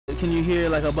can you hear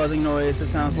like a buzzing noise? It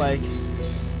sounds like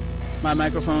my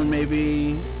microphone may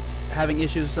be having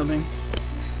issues or something.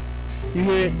 You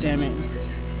hear it? Damn it.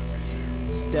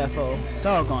 Defo.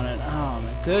 Doggone it. Oh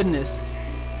my goodness.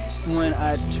 When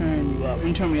I turn you up. When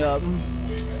you turn me up.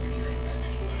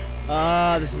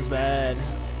 Ah, this is bad.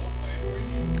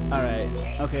 Alright.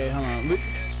 Okay, hold on. We're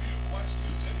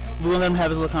gonna let him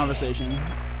have his little conversation.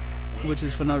 Which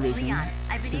is for no reason. Leon,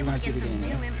 I've been able to get some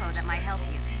new info that might help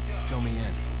you. Fill me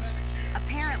in.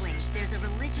 Apparently, there's a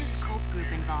religious cult group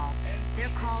involved.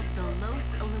 They're called the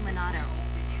Los Illuminados.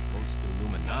 Los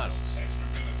Illuminados?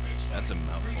 That's a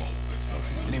mouthful.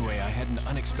 Anyway, I had an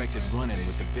unexpected run-in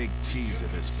with the big cheese of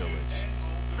this village.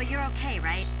 But you're okay,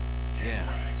 right? Yeah.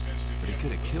 But he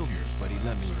could have killed me, but he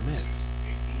let me live.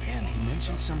 And he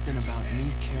mentioned something about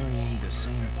me carrying the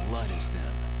same blood as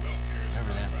them.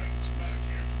 Whatever that means.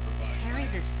 Carry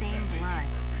the same blood.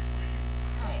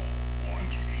 Huh.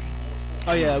 Interesting.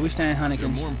 Oh yeah, we stand Heineken. There are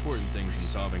more important things than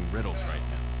solving riddles right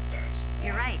now.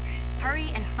 You're right.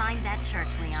 Hurry and find that church,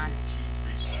 Leon.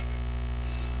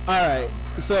 Alright,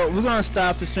 so we're gonna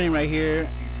stop the stream right here.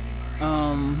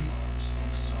 My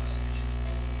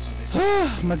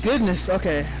goodness,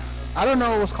 okay. I don't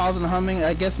know what's causing the humming.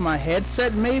 I guess my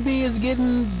headset maybe is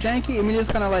getting janky. I mean,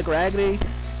 it's kind of like raggedy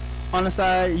on the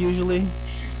side, usually.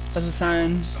 That's a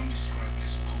sign.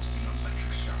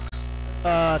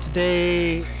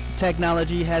 Today,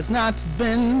 technology has not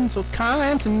been so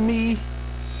kind to me.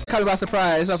 Kind of by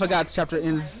surprise, I forgot the chapter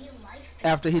ends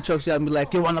after he chokes you out and be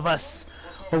like, "You're one of us,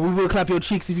 or we will clap your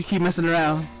cheeks if you keep messing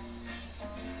around."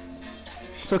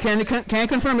 So can you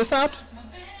confirm it stopped?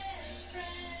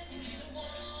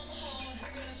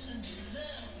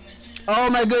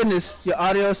 Oh my goodness, your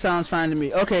audio sounds fine to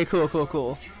me. Okay,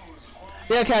 cool.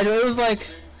 Yeah, casual. It was like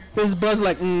this buzz,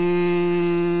 like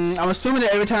I'm assuming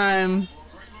that every time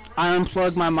I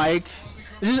unplug my mic,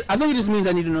 I think it just means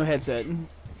I need a new headset.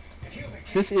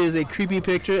 This is a creepy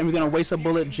picture, and we're gonna waste a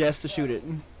bullet just to shoot it.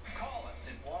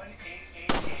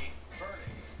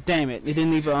 Damn it! It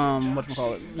didn't leave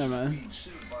whatchamacallit. Never mind.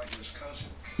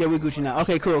 Yeah, we're Gucci now.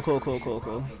 Okay, cool.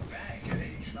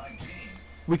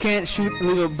 We can't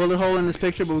leave a bullet hole in this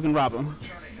picture, but we can rob him.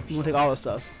 We'll take all the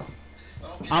stuff.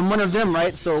 I'm one of them,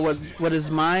 right? So what is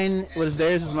mine, what is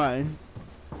theirs is mine.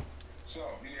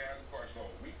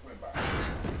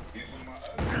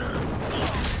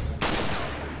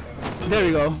 There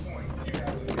we go.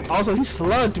 Also, he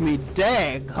slugged me.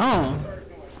 Dag, huh?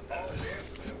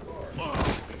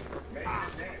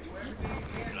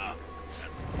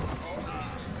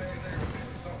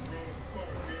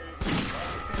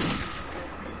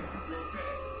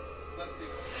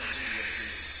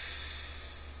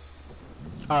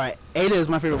 Alright, Ada is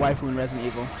my favorite waifu in Resident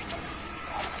Evil.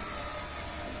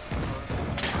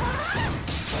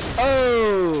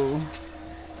 Oh!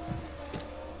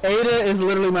 Ada is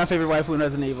literally my favorite waifu in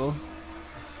Resident Evil.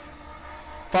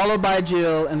 Followed by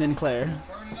Jill and then Claire.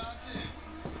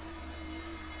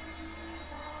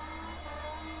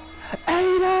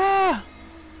 Ada!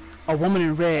 A woman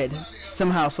in red.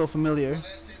 Somehow so familiar.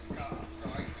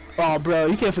 Oh bro,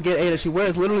 you can't forget Ada. She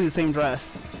wears literally the same dress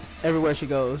everywhere she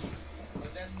goes.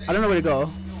 I don't know where to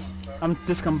go. I'm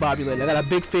discombobulated. I got a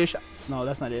big fish. No,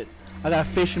 that's not it. I got a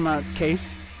fish in my case.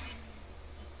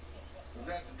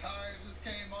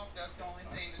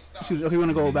 Okay, we're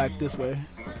gonna go back this way.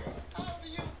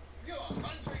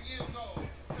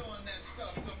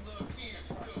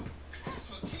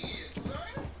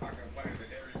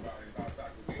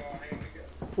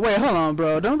 Wait, hold on,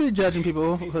 bro. Don't be judging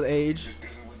people with age.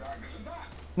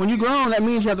 When you're grown, that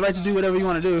means you have the right to do whatever you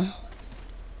want to do.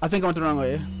 I think I went the wrong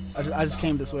way. I just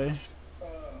came this way.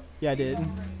 Yeah, I did.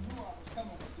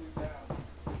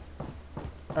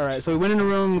 Alright, so we went in the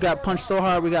room, got punched so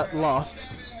hard we got lost.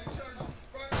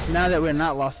 Now that we're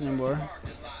not lost anymore.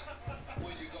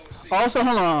 Also,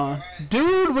 hold on.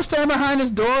 Dude, we're standing behind this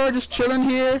door, just chilling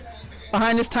here.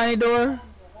 Behind this tiny door.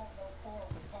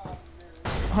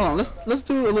 Hold on, let's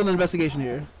do a little investigation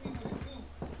here.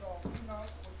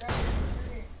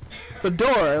 The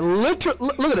door, look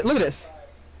at this.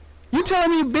 You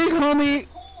telling me big homie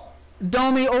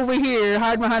Domi over here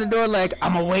hiding behind the door like,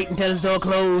 I'ma wait until his door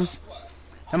closed.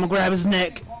 I'ma grab his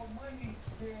neck.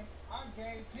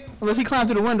 Unless he climbed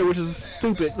through the window, which is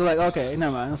stupid. Like, okay,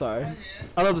 never mind, I'm sorry.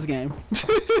 I love this game.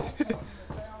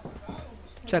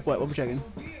 Check what? What we checking?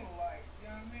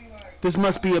 This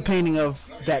must be a painting of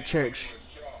that church.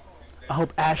 I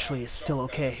hope Ashley is still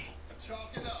okay.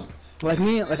 Like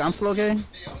me? Like I'm still okay?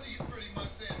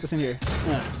 What's in here?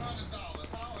 Yeah.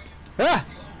 Ah!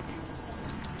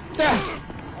 Ah!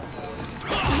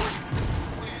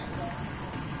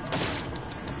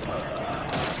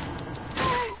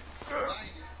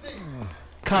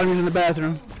 dichotomies in the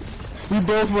bathroom. We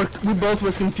both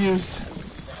was confused.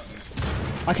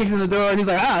 I kicked in the door and he's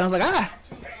like, ah. And I was like, ah.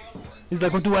 He's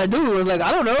like, what do I do? I was like,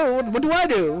 I don't know. What do I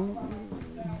do?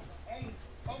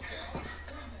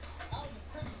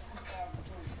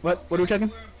 What are we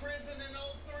checking?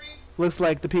 Looks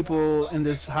like the people in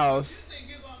this house,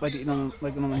 like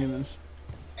normal humans.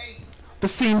 The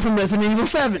scene from Resident Evil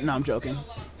 7. No, I'm joking.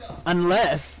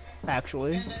 Unless,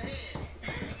 actually.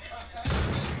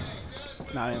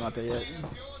 No, I ain't about that yet.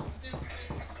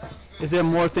 Is there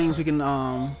more things we can,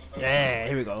 yeah,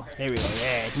 here we go. Yeah,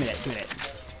 give me that,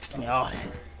 Give me all that.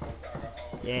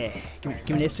 Yeah,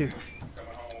 give me this too.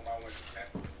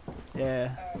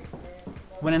 Yeah.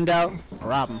 When in doubt,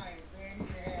 rob him.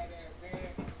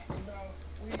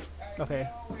 Okay,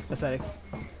 aesthetics.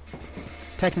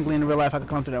 Technically in real life I could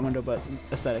come through that window, but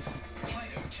aesthetics.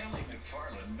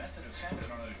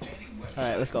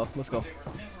 Alright, let's go.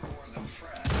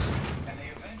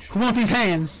 Who wants these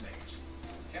hands?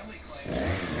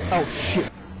 Oh shit.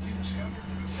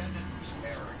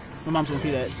 My mom's gonna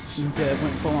see that. You can see that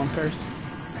went full on curse.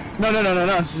 No.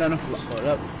 Hold it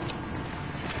up.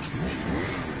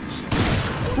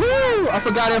 Woo! I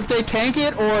forgot if they tank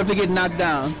it or if they get knocked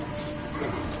down.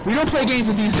 We don't play games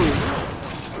with these dudes.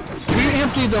 We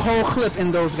emptied the whole clip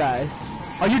in those guys.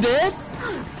 Are you dead?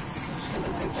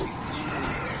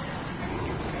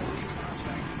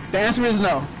 The answer is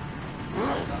no.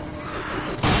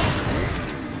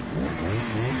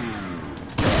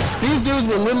 These dudes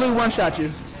will literally one-shot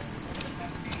you.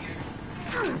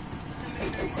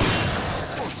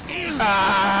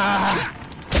 Ah!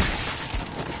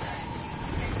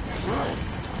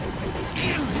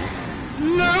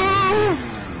 No!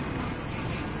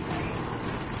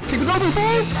 Kick it open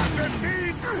first!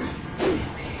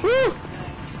 Woo!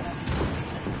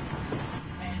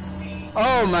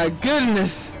 Oh my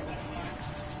goodness!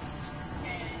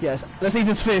 Yes, let's eat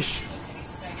this fish.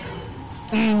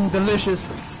 Delicious.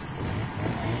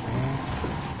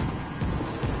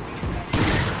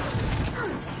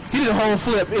 He did a whole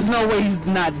flip. There's no way he's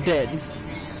not dead.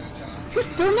 He's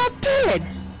still not dead!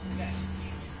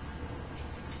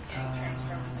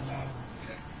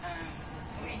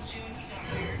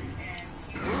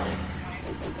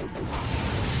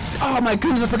 Oh my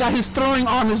goodness, I forgot he's throwing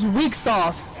on his weak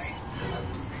sauce.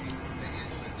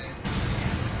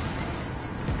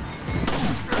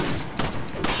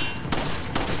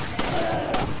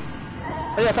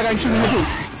 Oh yeah, I forgot he's shooting him too.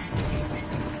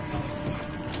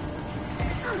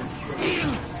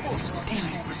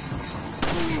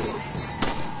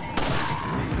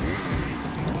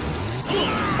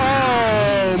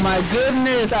 Oh my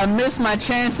goodness, I missed my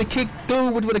chance to kick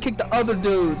dude, which would have kicked the other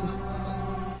dude.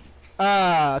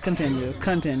 Continue.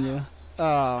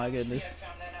 Oh my goodness.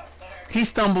 He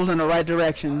stumbled in the right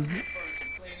direction.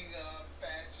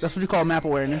 That's what you call map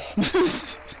awareness.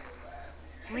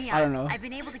 Leon, I don't know. I've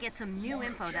been able to get some new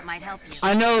info that might help you.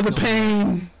 I know the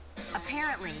pain.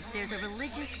 Apparently, there's a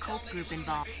religious cult group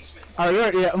involved. Oh,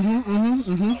 yeah,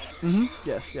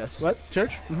 yes. What?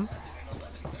 Church?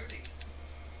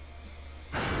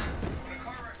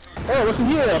 Oh, what's in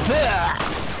here?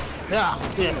 Yeah.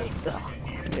 Okay.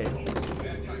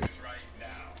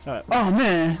 Alright.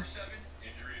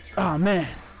 Oh man.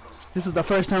 This is the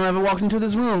first time I ever walked into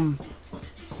this room.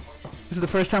 This is the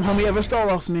first time homie ever stole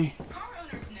off me. Car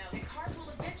owners know that cars will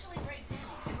eventually break down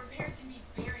and repairs can be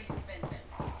very expensive.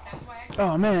 That's why I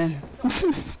Oh man. with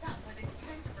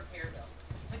expensive repair bills.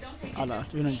 But don't take Oh no,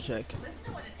 you need to check. Listen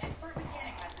to what an expert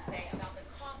mechanic has to say about the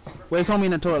cost of repair. Where's homie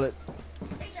in the toilet?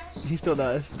 Hey Josh. He still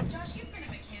does. Josh, you've been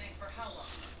a mechanic for how long?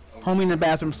 Homie in the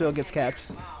bathroom still gets capped.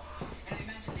 Wow. And I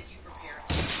imagine that you've repaired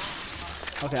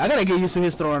Okay, I gotta get used to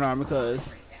his throwing arm because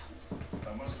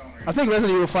breakdowns. I think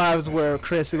Resident Evil 5 is where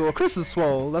Chris, well, Chris is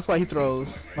swole. That's why he throws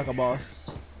like a boss.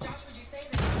 Josh, would you say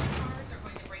that all cars are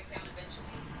going to break down eventually?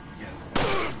 Yes.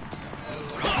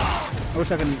 I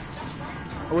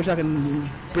wish I can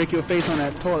break your face on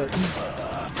that toilet.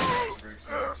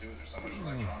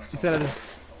 Instead of just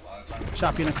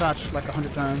chop you in the crotch like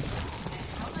 100 times.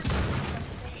 How much do you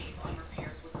save on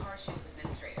repairs with Car Shield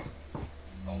administrators?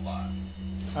 A lot.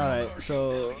 Alright,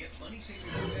 so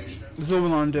this is what we're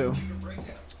gonna do.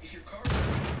 If your car is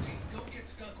warranty, don't get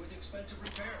stuck with expensive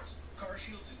repairs. Car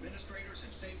Shield's administrators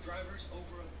have saved drivers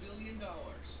over $1 billion.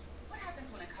 What happens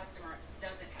when a customer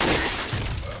doesn't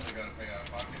have Well, they gotta pay out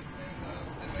of pocket,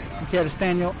 and they may not. You care to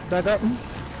stand your back up?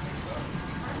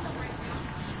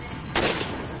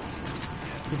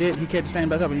 He did. He cared to stand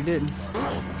back up, and he didn't.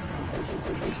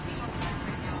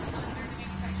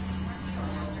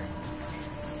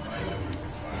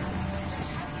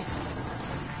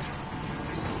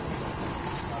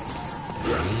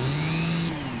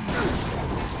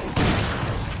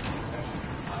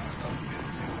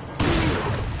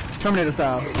 Terminator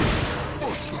style.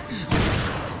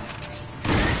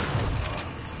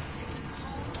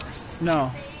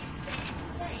 No.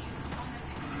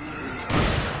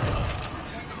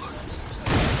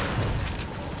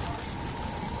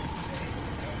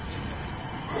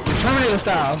 Terminator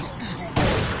style.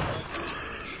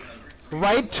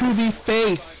 Right to the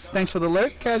face. Thanks for the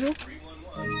alert, casual.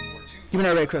 Give me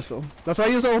that red crystal. That's why I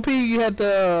use the OP. You had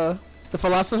the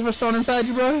Philosopher's Stone inside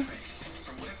you, bro.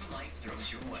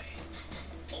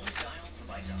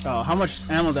 Oh, how much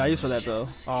ammo did I use for that though?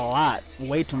 A lot.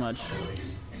 Way too much.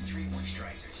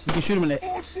 You can shoot him in the...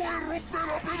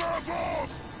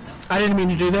 I didn't mean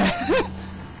to do that.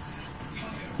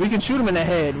 We can shoot him in the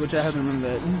head, which I haven't done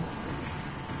that.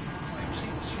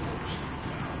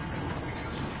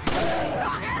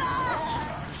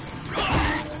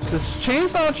 The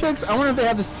chainsaw chicks, I wonder if they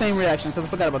have the same reaction, because I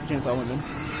forgot about the chainsaw women.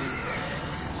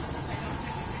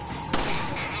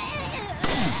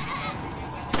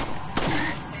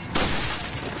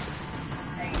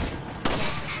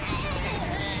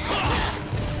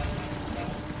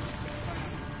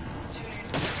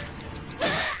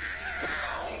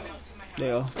 There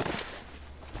you go.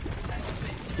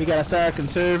 We gotta start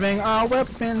conserving our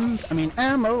weapons. I mean,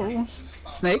 ammo.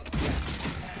 Snake?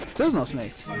 There's no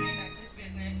snake.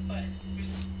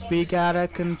 We gotta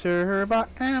conserve our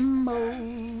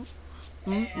ammo.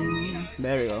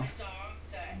 There we go.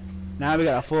 Now we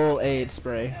got a full aid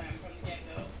spray.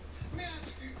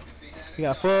 We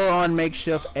got full on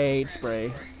makeshift aid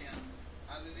spray.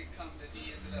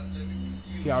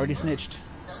 He already snitched.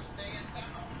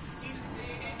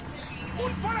 ¡Un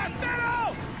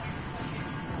forastero!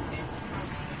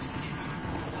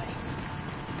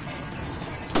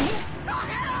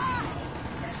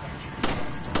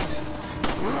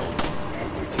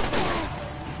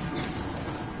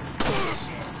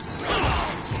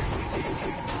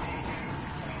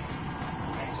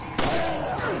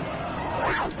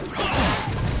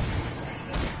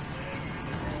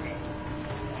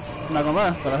 I'm not gonna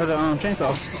lie, but I heard a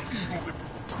chainsaw.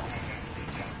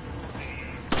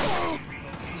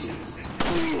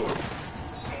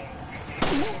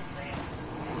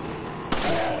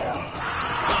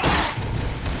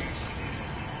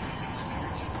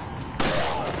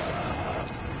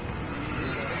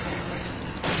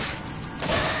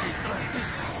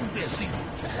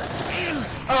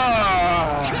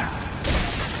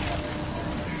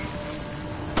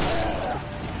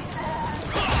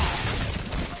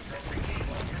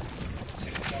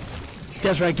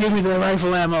 That's right, give me the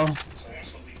rifle ammo.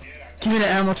 Give me the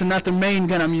ammo to not the main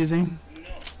gun I'm using.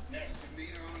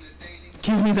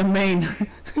 Give me the main.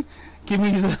 Give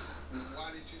me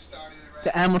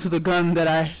the ammo to the gun that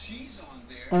I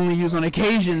only use on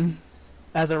occasion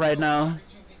as of right now.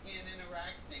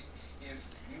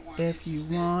 If you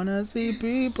wanna see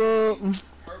people,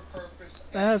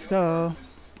 let's go.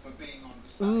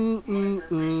 Ooh, ooh,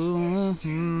 ooh.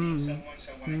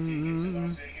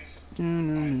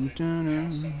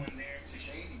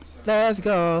 Let's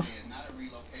go.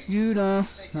 You don't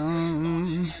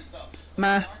know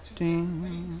my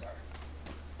team.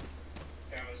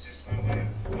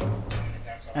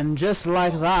 And just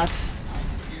like that.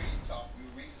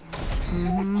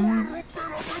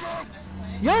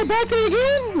 You're back there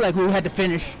again? Like we had to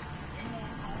finish.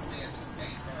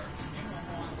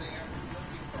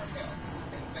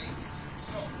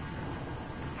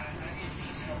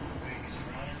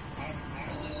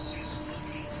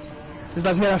 It's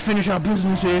like we gotta finish our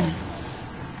business here.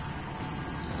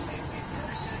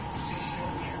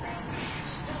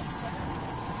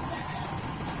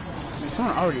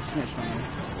 Someone already snitched on me.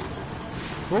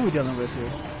 What are we dealing with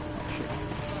here?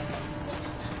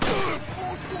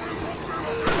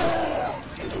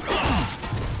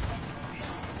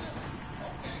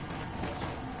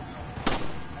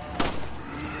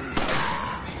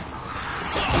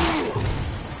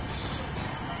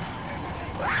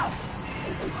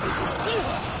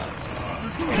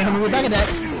 We're back at that.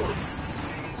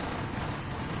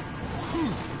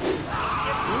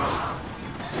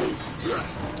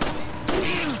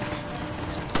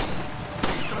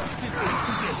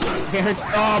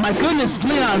 Oh my goodness,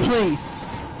 Leon, please.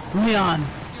 Leon,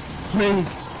 please.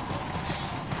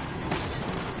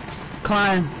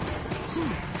 Climb.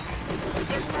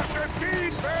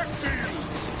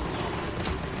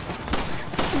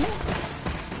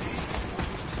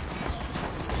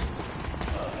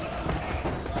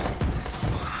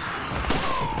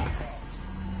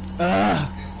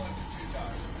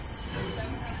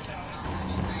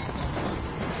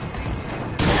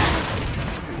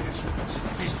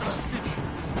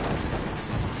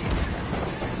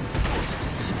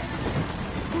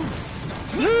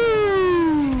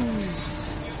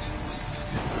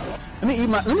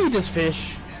 Let me eat this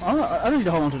fish. I don't need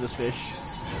to hold on to this fish.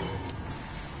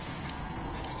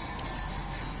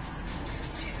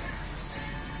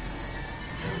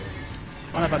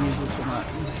 I don't know if I need this or not.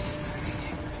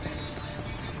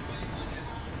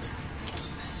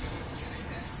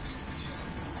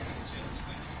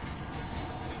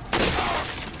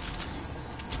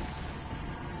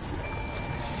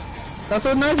 That's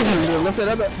so nice of him to lift it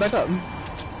up, back up.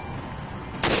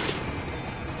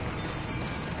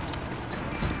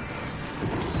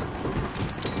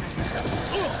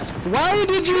 Why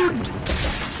did you?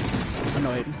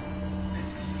 Annoyed.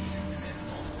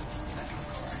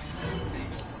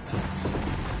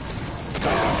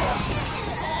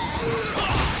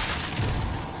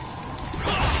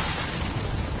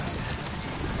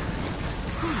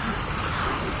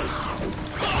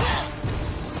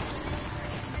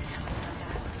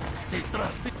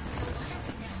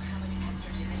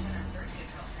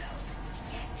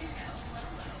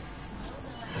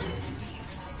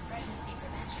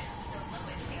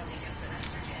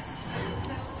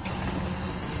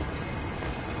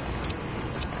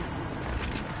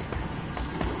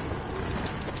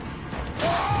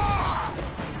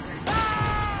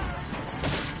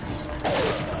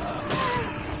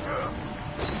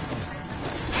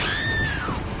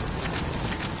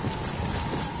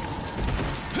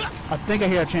 I think I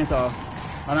hear a chainsaw.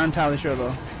 I'm not entirely sure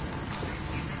though.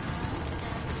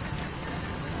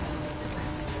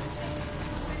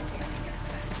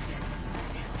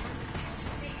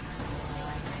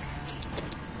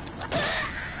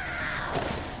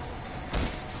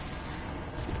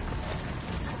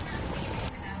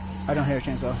 I don't hear a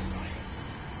chainsaw.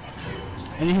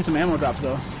 And you hear some ammo drops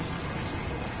though.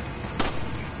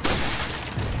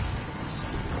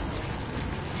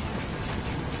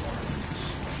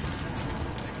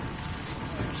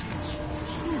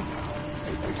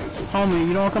 Homie,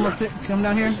 you don't want to come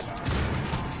down here? You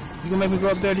gonna make me go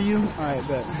up there to you? Alright,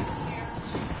 bet.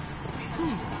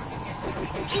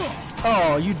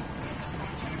 Oh, you...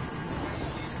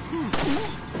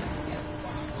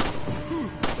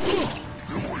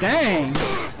 Dang!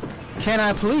 Can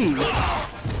I please?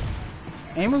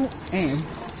 Aim.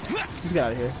 Let's get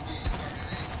out of here.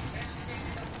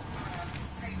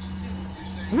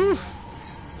 Woo!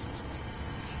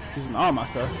 Using all my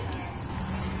stuff.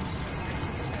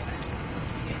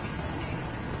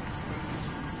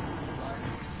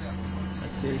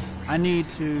 Let's see. I need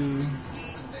to...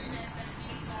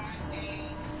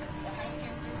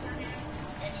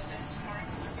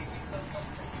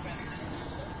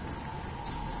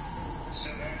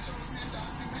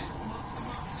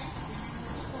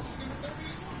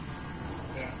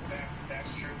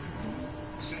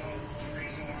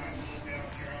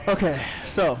 Okay,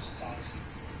 so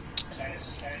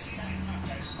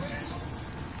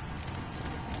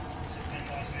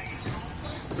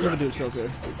never do it so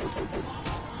good.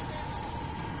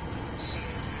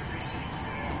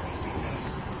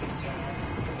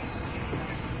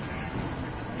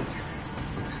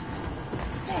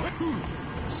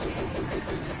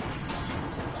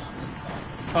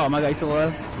 Oh my god, you still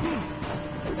alive?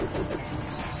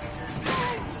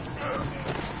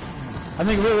 I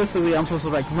think realistically I'm supposed to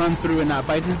like run through and not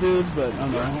fight these dudes, but I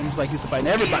don't know, I'm just like used to fighting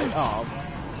everybody. Oh.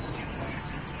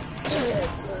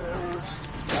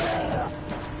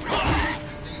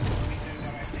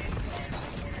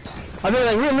 I mean,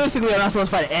 like realistically I'm not supposed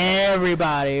to fight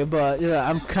everybody, but yeah,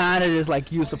 I'm kind of just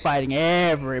like used to fighting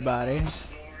everybody.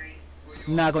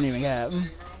 Not gonna even get.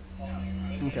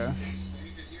 Okay.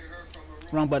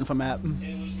 Wrong button for map.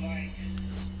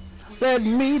 Let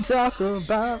me talk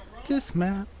about this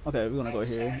map. Okay, we're gonna go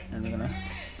here and we're gonna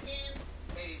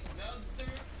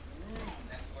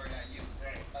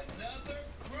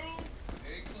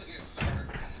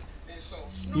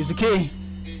use the key.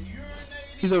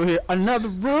 He's over here. Another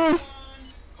room.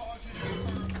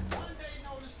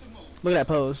 Look at that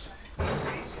pose. The other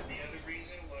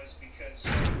reason was because I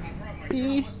brought my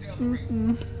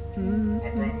girlfriend over.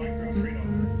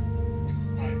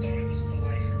 I thought it was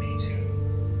polite for me to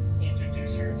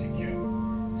introduce her to Kim.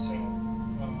 So,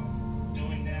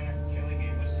 doing that, killing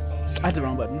it was supposed to... I hit the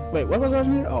wrong button. Wait, what was I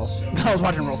watching here? Oh, I was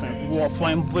watching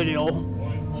Warframe video.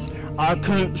 I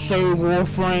couldn't say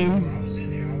Warframe.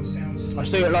 I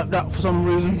say it like that for some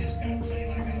reason.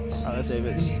 Alright, let's save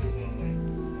it.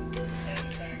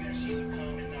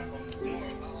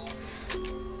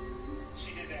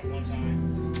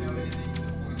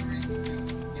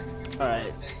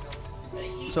 Alright.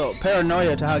 So,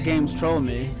 paranoia to how games troll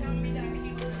me.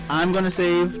 I'm gonna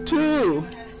save 2!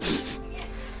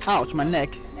 Ouch, my neck.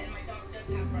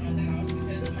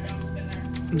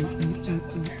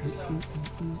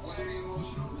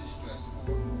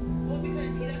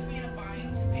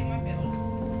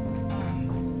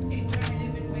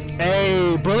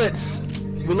 Hey, bullets.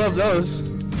 We love those.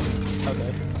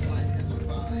 Okay.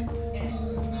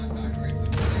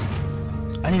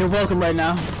 I need a welcome right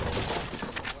now.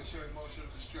 What's your emotional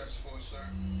distress for, sir?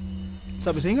 What's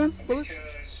up, machine gun? Bullets?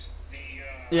 Because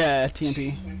Yeah, TMP.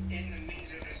 in the means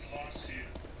of this lawsuit,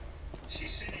 she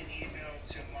sent an email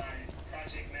to my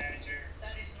project manager.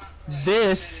 That is not correct.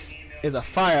 This is a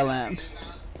fire lamp.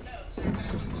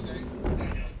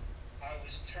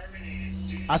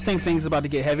 I think things are about to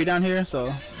get heavy down here,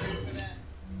 so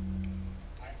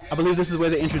I believe this is where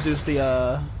they introduce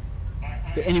the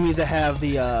enemies that have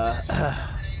the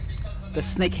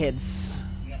snake heads,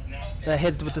 the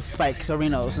heads with the spikes,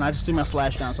 arenos, and I just threw my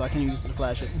flash down, so I can use it to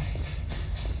flash it.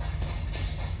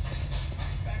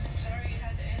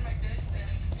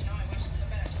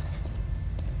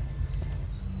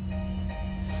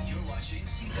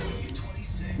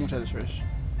 I'm gonna try this first.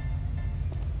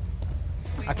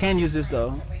 I can use this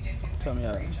though. Tell me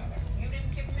out. You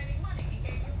didn't give him any money. He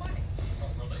gave you money. A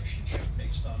relationship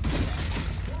based on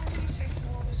Where are you taking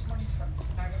all this money from?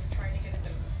 I was trying to get a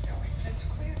business going. It's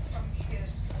clear from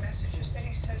his messages that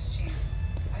he says to you,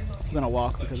 I love I'm you. gonna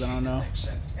walk because I don't know.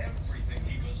 accept everything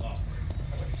he was offering.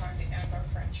 I was trying to end our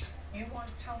friendship. You want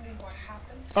to tell me what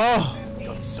happened? Oh,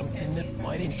 Got something that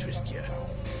might interest you.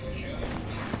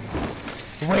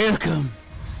 welcome.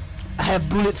 I have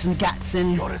bullets and guts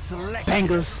and Got a selection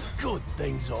bangers. of good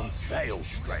things on sale,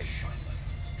 straight.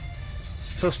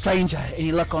 So stranger,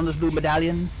 any luck on those blue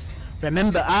medallions?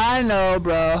 Remember, I know,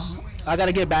 bro. I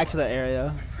gotta get back to the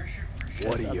area.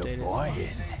 What are you Updated. buying?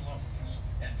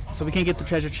 So we can't get the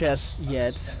treasure chest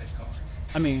yet.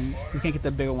 I mean, we can't get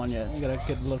the bigger one yet. We gotta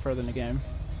get a little further in the game.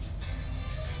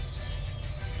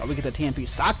 Oh, we get the TMP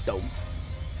stock though.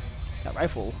 That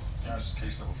rifle. Yes,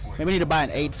 case number 40. Maybe we need to buy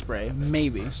an 8 spray.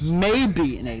 Maybe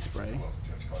an 8 spray. Well,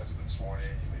 Judge Cards have been sworn in.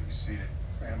 You may be seated.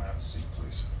 Ma'am, have a seat,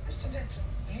 please. Mr. Vincent,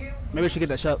 you... Maybe we should get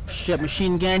that ship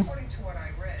machine gun. According to what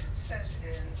I read, it says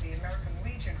in the American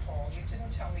Legion Hall, you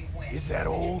didn't tell me when. Is that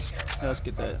all? Yeah, let's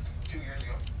get that. 2 years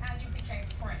ago. And you became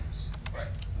friends. Right.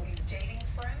 Were you dating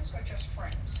friends or just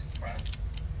friends? Right.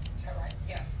 Is that right?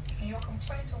 Yeah. Your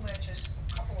complaint alleges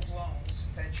a couple of loans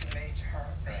that you made to her.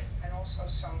 Right. And also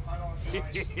some unauthorized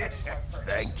credit card purchases.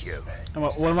 Thank you. And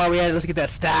what am I at? Let's get that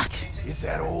stack. You didn't Is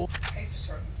that all? pay for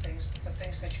certain things, but the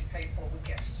things that you paid for were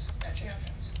gifts. That's your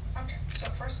defense. Okay.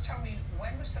 So first tell me,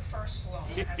 when was the first loan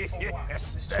and for what?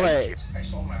 Mr. Wait. I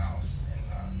sold my house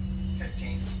in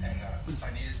 15, and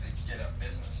I needed to get a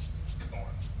business going.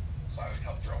 So I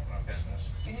helped her open a business.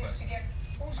 You needed to get...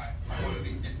 I wanted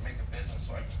to make a business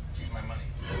so I could keep my money.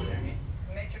 You know what I mean?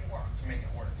 Make it work. To make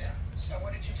it work, yeah. So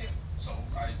what did you do? So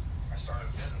I started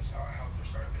a business. How I helped her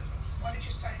start a business. Why did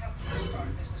you help her start a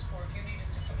business for if you needed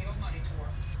to put your money to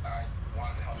work? I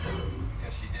wanted to help her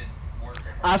because she did work at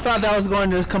her I thought that was going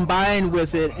to combine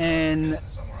with it and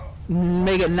somewhere else.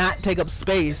 make it not take up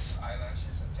space. Eyelashes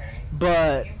and tanning.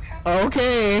 But You helped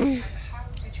okay, her, and how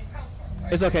did you help her?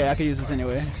 it's okay. I can use this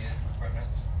anyway. Equipment.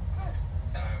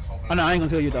 Good. And I was hoping Oh no, I ain't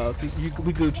gonna kill you, dog. We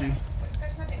Gucci.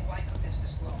 There's nothing like a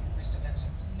business loan, Mr.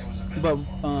 Vincent. it was a business. But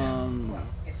loan.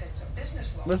 If it's a business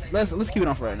loan, let's keep it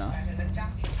on for right now. and a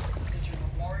document. Did you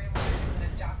memorialize the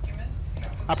document?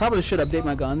 I probably should update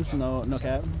my guns. No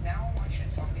cap. Now I want you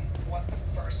to tell me what the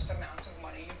first amount of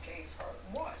money you gave her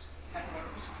was and what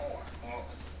it was for. Well,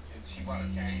 she bought a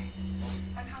tanning.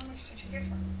 And how much did you give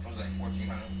her? It was like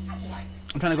 $1,400. Like,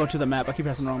 I'm trying to go to the map. I keep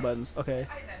pressing the wrong buttons. Okay.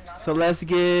 I then not So let's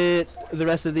get the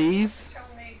rest of these. tell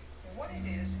me what it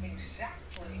is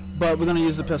exactly. But we're gonna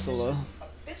use the pistol though. A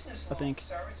business I loan, think.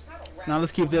 sir. It's not a Now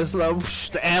let's keep this low.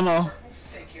 The ammo. certain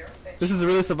figure that This is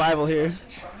really survival here.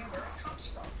 doesn't show you where it comes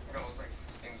from. It was like,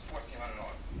 it was $1,400.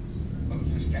 So it was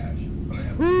just cash. But I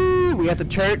had Woo! We at the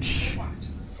church. What?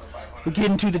 for $500. We're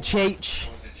getting to the church.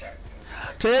 It was a check.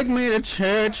 Take me to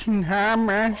church and have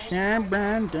my shine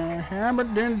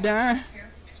die. Here,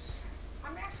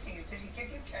 I'm asking you, did he give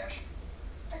you cash?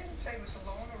 I didn't say it was a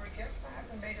loan or a gift. I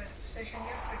haven't made a decision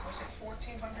yet. But was it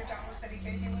 $1,400 that he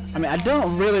gave you? I mean, I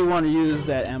don't really want to use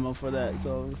that ammo for that,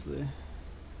 so let's see.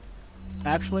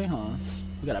 Actually,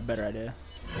 we got a better idea.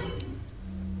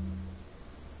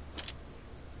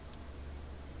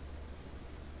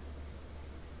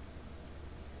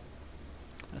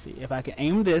 Let's see if I can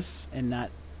aim this and not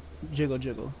jiggle.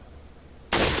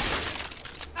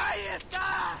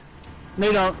 No,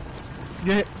 you don't.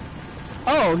 You hit.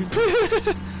 Oh,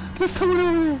 there's someone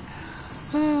over there.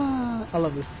 I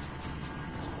love this.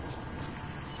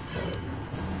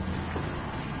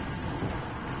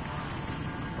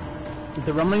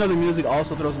 The rumbling of the music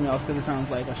also throws me off because it sounds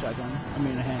like a shotgun. I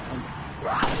mean a hand.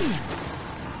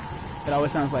 It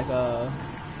always sounds like a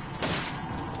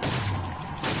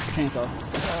chainsaw.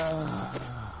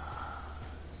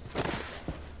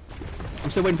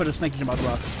 I'm still waiting for the snake to jump out the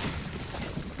rock.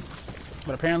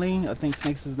 But apparently, I think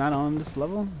Snakes is not on this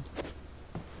level.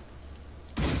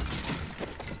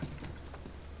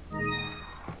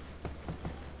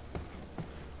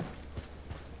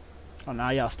 Oh,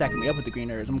 now y'all stacking me up with the green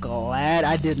herbs. I'm glad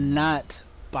I did not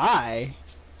buy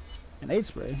an aid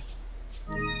spray.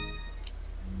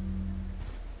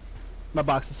 My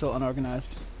box is so unorganized.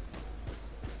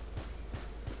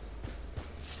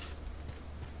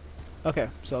 Okay,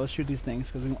 so let's shoot these things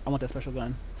because I want that special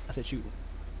gun. I said shoot.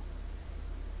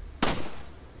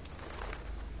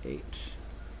 8.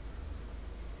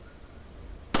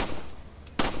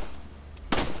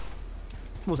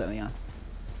 What was that, Leon?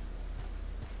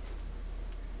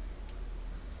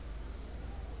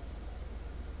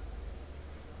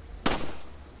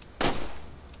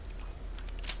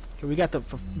 So we got the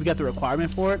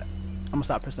requirement for it. I'm gonna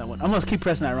stop pressing that one. I'm gonna keep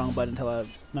pressing that wrong button until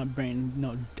my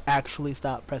brain actually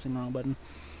stop pressing the wrong button.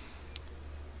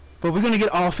 But we're gonna get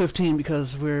all 15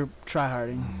 because we're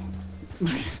tryharding.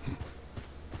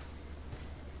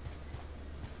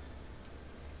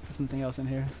 Something else in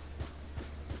here.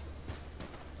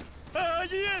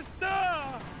 ¡Allí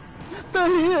está!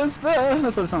 Ahí está.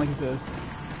 That's what it sounds like he says.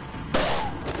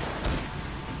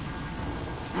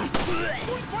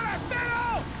 ¡Un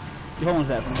forastero! You hold on to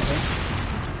that for me, okay?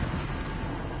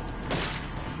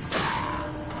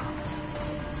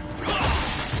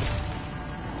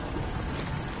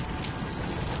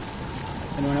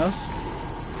 Anyone else?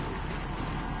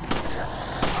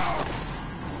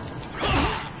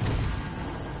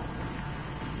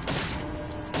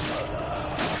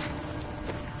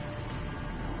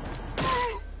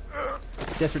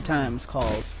 Desperate times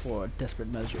calls for desperate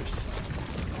measures.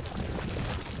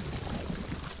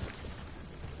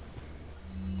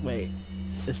 Wait,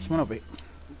 there's one over here.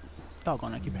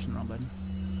 Doggone, I keep pressing the wrong button.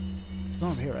 There's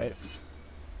one over here, right?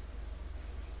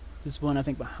 There's one, I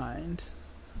think, behind.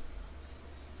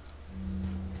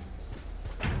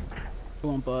 It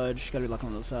won't budge. Gotta be locked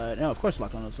on the other side. No, of course it's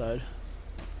locked on the other side.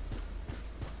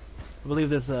 I believe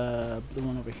there's a blue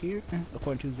one over here,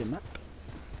 according to the map.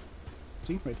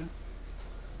 See, right there.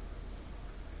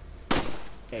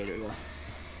 Okay, there we go.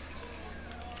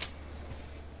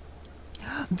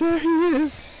 There he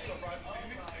is!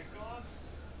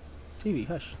 TV,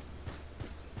 hush.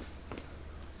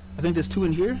 I think there's 2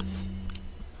 in here.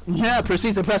 Yeah,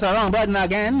 proceeds to press our wrong button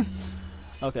again.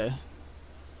 Okay.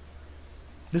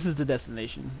 This is the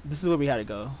destination. This is where we had to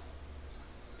go.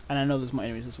 And I know there's more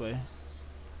enemies this way.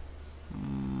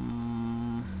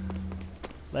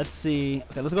 Let's see.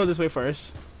 Okay, let's go this way first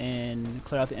and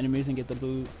clear out the enemies and get the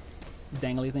blue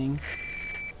dangly thing.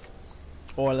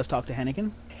 Or let's talk to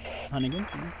Hannigan. Hannigan?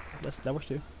 Yeah, that works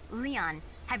too. Leon,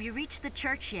 have you reached the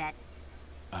church yet?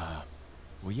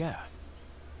 Well, yeah.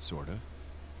 Sort of.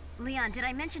 Leon, did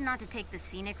I mention not to take the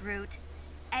scenic route?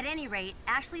 At any rate,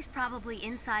 Ashley's probably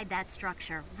inside that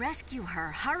structure. Rescue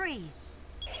her, hurry!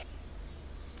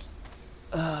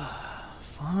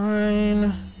 Fine.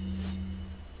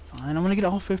 Fine, I'm gonna get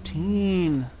all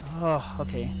 15. Oh,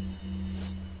 okay.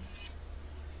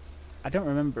 I don't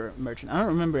remember, Merchant. I don't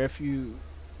remember if you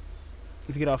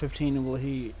get all 15, will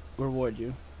he reward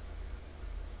you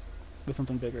with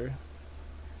something bigger?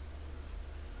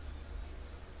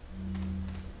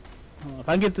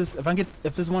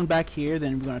 If there's one back here,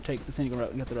 then we're gonna take the single route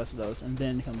and get the rest of those, and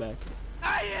then come back.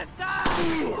 Yeah,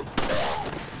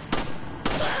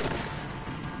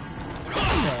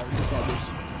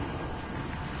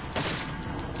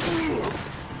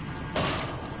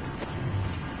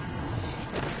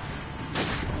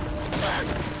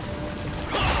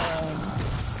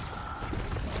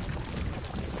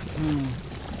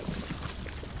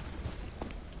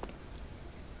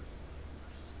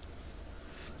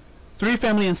 Three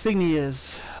family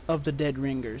insignias of the dead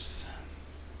ringers.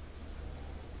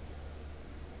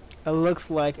 It looks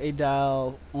like a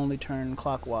dial only turned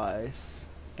clockwise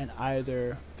in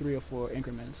either 3 or 4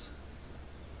 increments.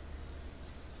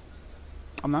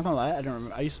 I'm not gonna lie, I don't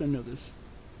remember. I used to know this.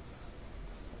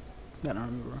 I don't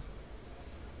remember.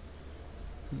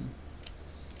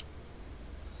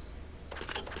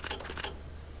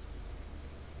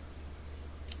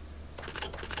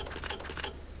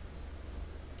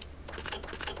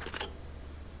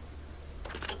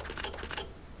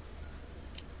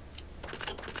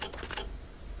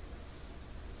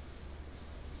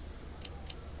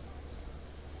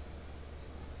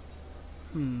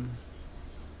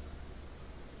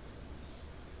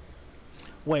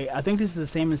 Wait, I think this is the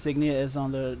same insignia as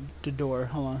on the door.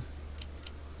 Hold on.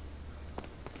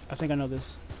 I think I know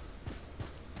this.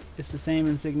 It's the same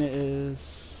insignia as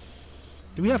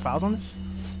Do we have files on this?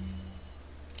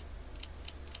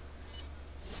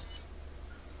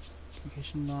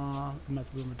 Communication log,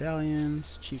 multiple medallions,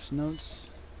 chief's notes.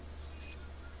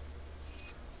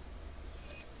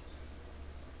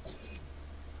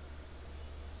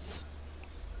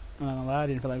 I'm not gonna lie, I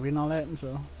didn't feel like reading all that, and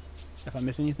so if I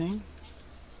miss anything,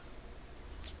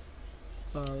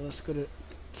 let's go to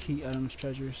key items,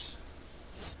 treasures.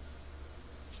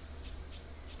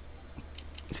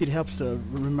 See, it helps to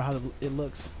remember how it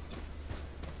looks.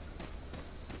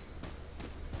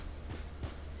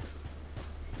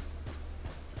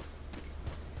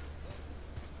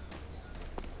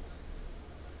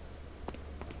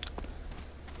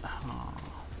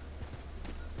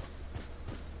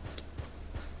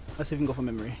 Let's see if we can go from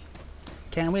memory.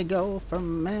 Can we go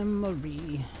from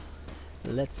memory?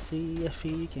 Let's see if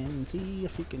he can see,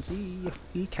 if he can see, if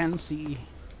he can see.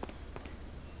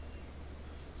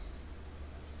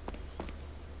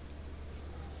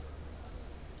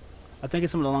 I think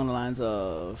it's something along the lines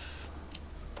of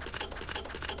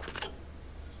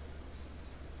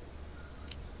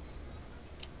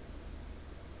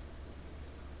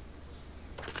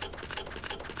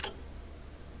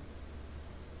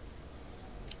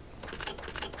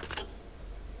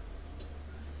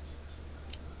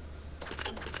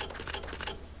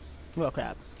well,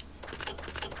 crap.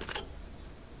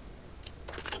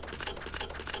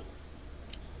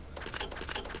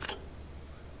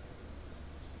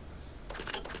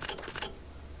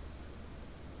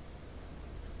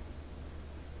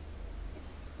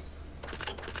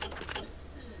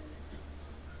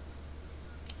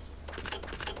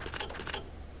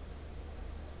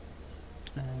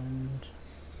 And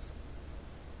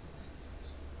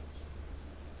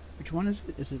which one is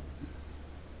it? Is it?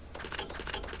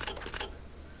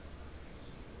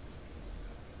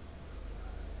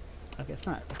 Okay, it's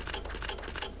not.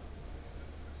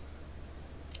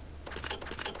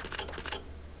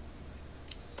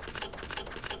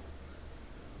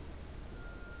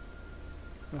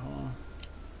 Hold on.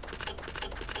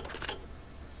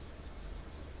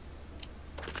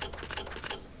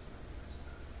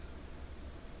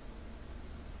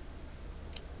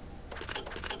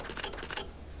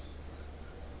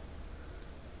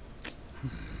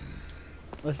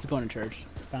 Let's just go into church.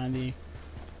 Find the.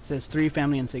 It says 3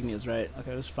 family insignias, right?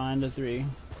 Okay, let's find the 3.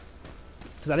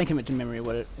 Because I didn't commit to memory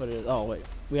what it is. Oh wait,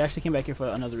 we actually came back here for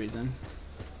another reason.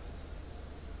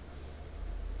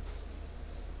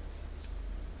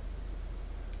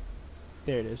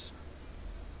 There it is.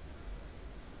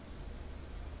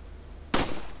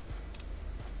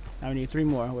 Now we need 3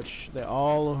 more, which they're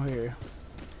all over here.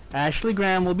 Ashley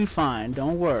Graham will be fine.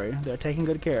 Don't worry, they're taking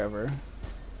good care of her.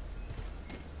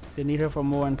 They need her for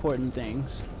more important things.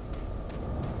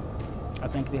 I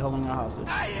think they're holding her hostage.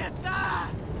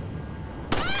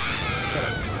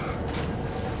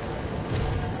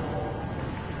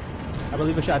 I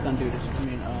believe a shotgun dude is, I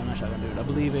mean, not shotgun dude. I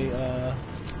believe a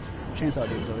chainsaw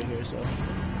dude is over here, so.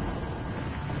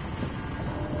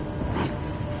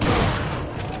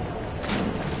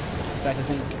 In fact, I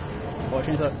think, or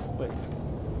chainsaw, wait.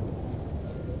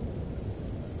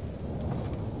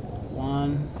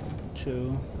 1,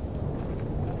 2.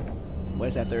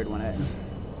 Where's that third one at?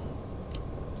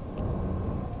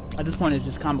 At this point, it's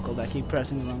just comical that I keep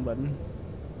pressing the wrong button.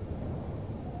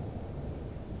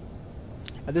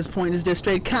 At this point, it's just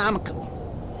straight comical.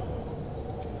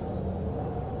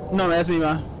 No, that's me,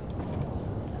 ma.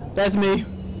 That's me.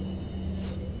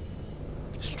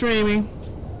 Streaming.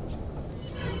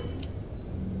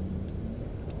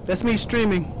 That's me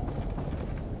streaming.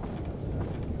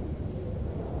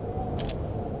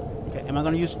 Okay, am I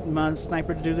gonna use my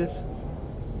sniper to do this?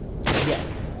 Yes.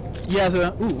 Yeah,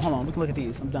 so, ooh, hold on, we can look at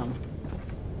these. I'm dumb.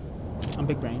 I'm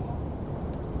big brain.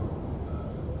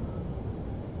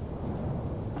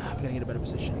 We gotta get a better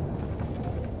position.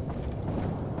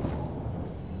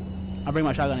 I'll bring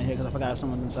my shotgun in here because I forgot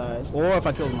someone's inside. Or if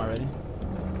I killed them already.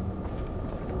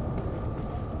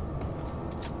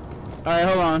 Alright,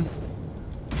 hold on.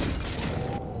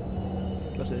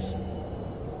 What's this?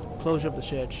 Closure of the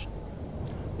church.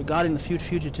 Regarding the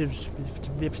fugitives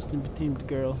between the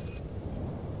girls.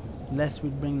 Lest we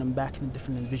bring them back in a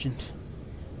different envisioned.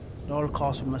 At all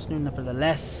costs we must know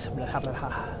nevertheless. Blah blah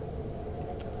blah.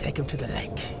 Take him to the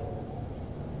lake.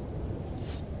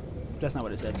 That's not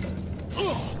what it said. But...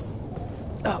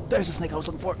 Oh, there's the snake I was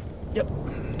looking for. Yep.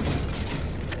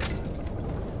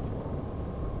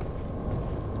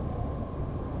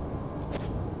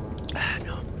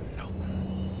 No.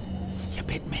 You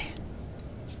bit me.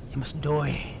 You must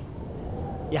die.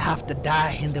 You have to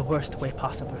die in the worst way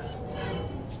possible.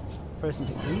 First and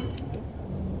second.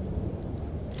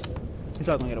 He's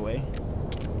not gonna get away.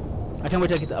 I can't wait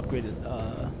till I get the upgraded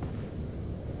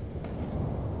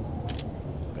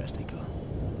where's they go?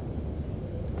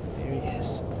 There he is.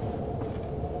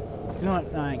 You know what?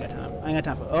 No, I ain't got time. I ain't got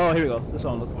time for. Oh, here we go. That's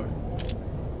what I'm looking for.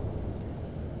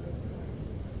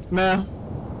 Man.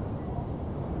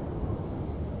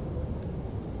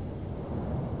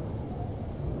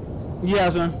 Yeah,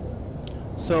 son.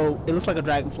 So it looks like a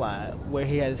dragonfly, where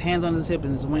he has his hands on his hip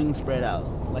and his wings spread out,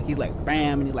 like he's like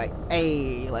bam, and he's like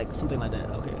hey, like something like that.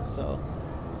 Okay, so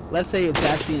let's say if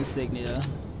that's the insignia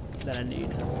that I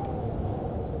need.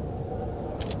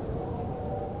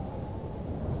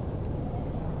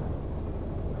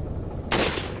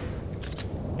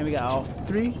 And we got all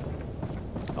 3,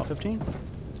 all 15.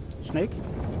 Snake?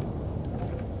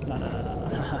 No.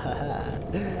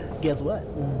 Guess what?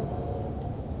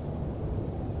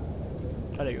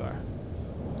 Oh, there you are.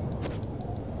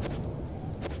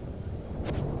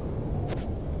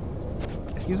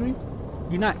 Excuse me?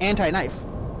 You're not anti-knife.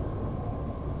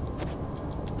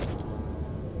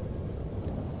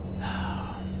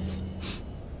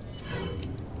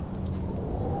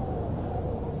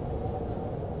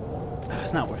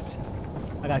 It's not worth it.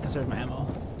 I gotta conserve my ammo.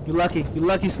 You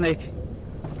lucky snake.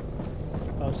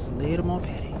 I was just a little more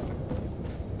petty.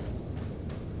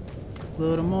 A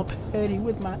little more petty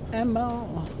with my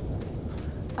ammo.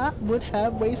 I would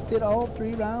have wasted all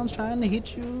 3 rounds trying to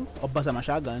hit you. Or bust out my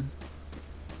shotgun.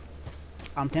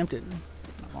 I'm tempted.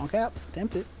 I'm on cap.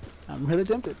 Tempted. I'm really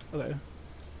tempted. Okay.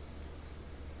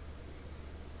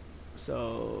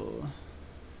 So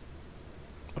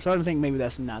I'm starting to think maybe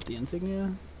that's not the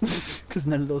insignia. Because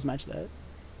none of those match that.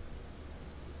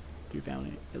 3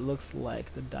 family. It looks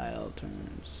like the dial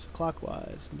turns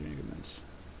clockwise in the increments.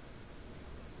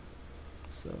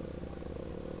 So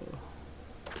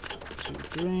 2,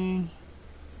 3.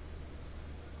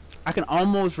 I can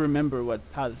almost remember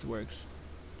how this works.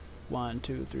 1,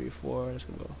 2, 3, 4. It's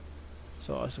gonna go.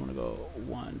 So I just want to go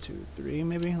 1, 2, 3,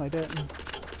 maybe like that.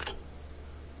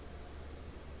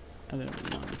 And then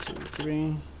 1, 2,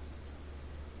 3.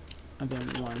 And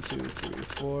then 1, 2, 3,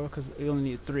 4. Because you only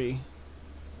need 3.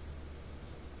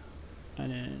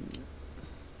 And then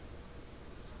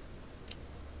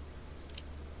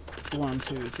 1,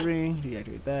 2, 3.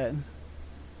 Deactivate that.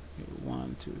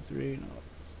 1, 2, 3. No.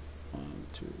 1,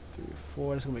 2, 3,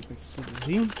 4. That's gonna make me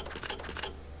Z.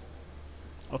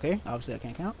 Okay, obviously I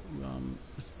can't count.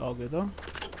 It's all good though.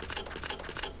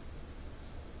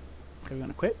 Okay, we're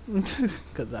gonna quit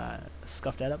because I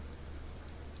scuffed that up.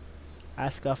 I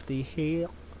scuffed the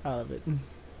hell out of it.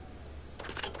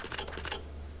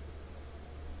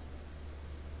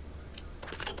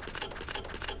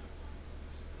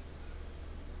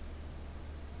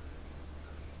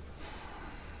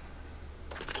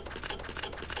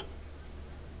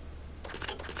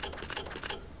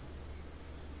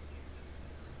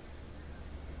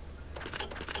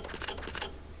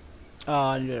 Oh,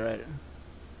 I didn't do it right.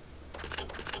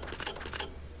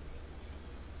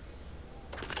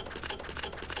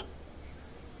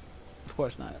 Of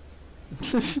course not.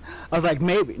 I was like,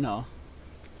 maybe. No.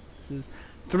 This is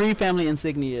 3 family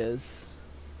insignias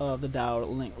of the Dow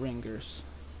Ringers.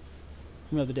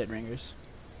 You know, the dead ringers.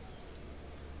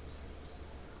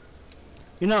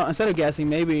 You know, instead of guessing,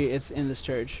 maybe it's in this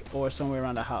church or somewhere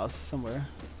around the house, somewhere.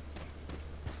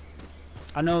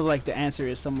 I know, like, the answer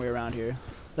is somewhere around here.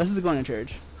 Let's just go to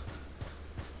church.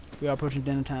 We are approaching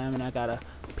dinner time, and I gotta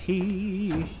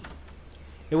pee.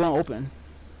 It won't open.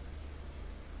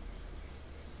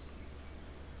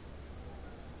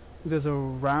 There's a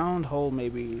round hole,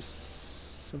 maybe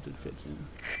something fits in.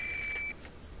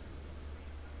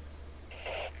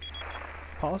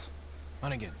 Pause.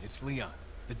 Hunnigan, it's Leon.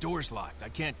 The door's locked. I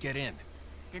can't get in.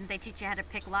 Didn't they teach you how to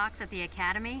pick locks at the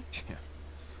academy? Yeah.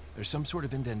 There's some sort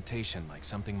of indentation, like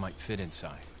something might fit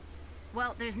inside.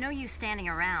 Well, there's no use standing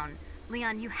around.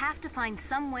 Leon, you have to find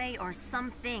some way or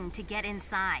something to get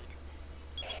inside.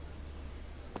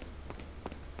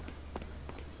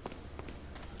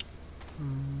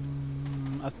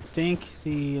 I think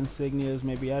the insignias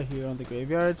may be out here on the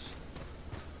graveyards.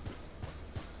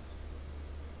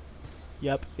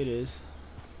 Yep, it is.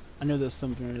 I knew there's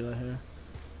something out here.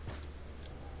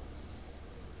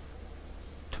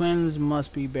 Twins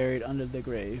must be buried under the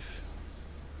grave.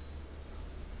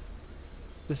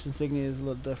 This insignia is a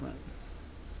little different.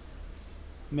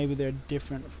 Maybe they're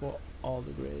different for all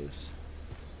the graves.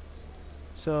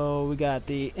 So we got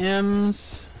the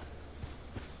M's.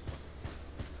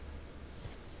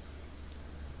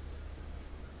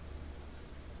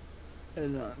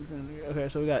 Okay,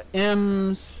 so we got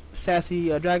M's, Sassy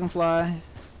Dragonfly,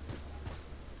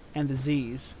 and the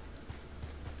Z's.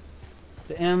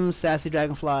 The M's, Sassy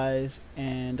Dragonflies,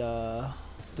 and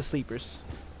the sleepers.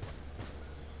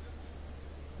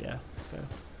 Yeah, okay.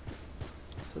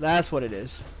 So that's what it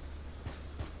is.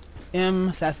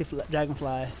 M, Sassy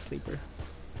Dragonfly, Sleeper.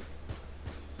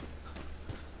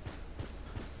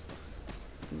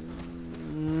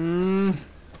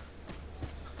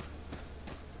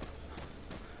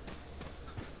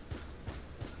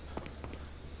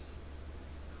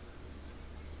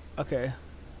 Okay.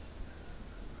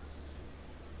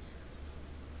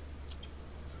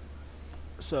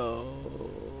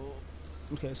 So,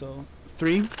 okay, so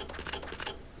 3.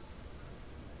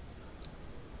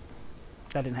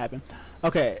 That didn't happen.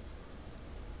 Okay.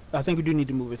 I think we do need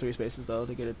to move it 3 spaces though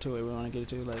to get it to where we want to get it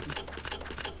to, like.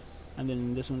 And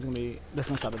then this one's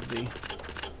stop at Z.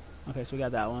 Okay, so we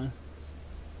got that one.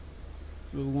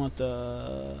 We want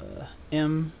the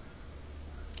M.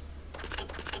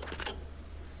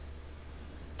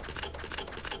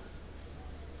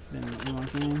 Then one more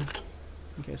again.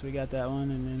 Okay, so we got that one,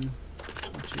 and then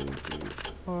 1, 2, 3,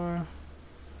 4.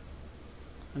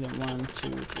 And then 1, 2,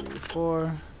 3,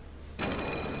 4.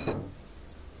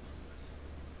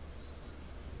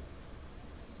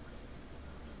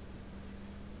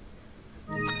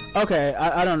 Okay,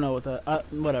 I don't know what the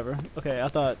whatever. Okay, I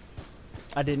thought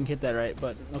I didn't hit that right,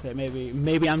 but okay,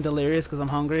 maybe I'm delirious because I'm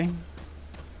hungry.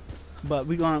 But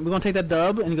we're gonna take that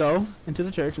dub and go into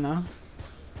the church now.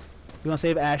 We're gonna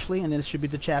save Ashley, and then it should be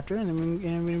the chapter, and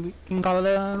then we can call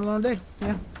it a long day.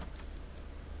 Yeah.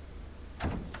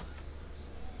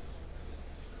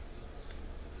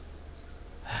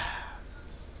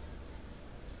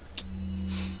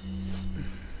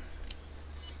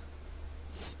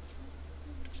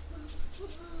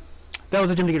 That was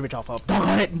a gym to get rich off of.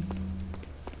 Doggone it!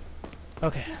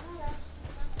 Okay.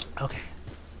 Okay.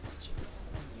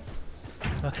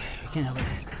 Okay, we can't help it.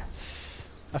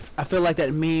 I feel like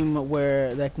that meme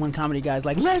where that one comedy guy's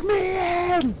like, "Let me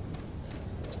in!"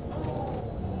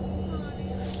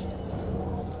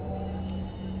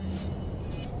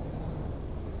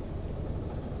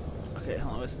 Okay,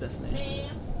 hold on, what's the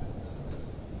destination?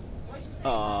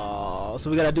 Oh, so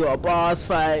we gotta do a boss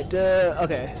fight.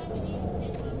 Okay.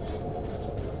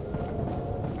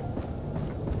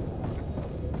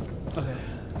 Okay.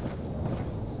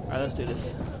 Alright, let's do this.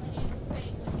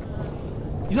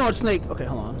 You know what, Snake? Okay,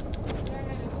 hold on.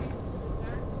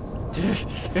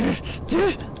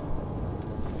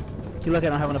 You look, I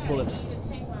don't have enough bullets.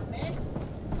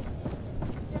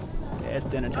 Yeah, it's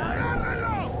dinner time.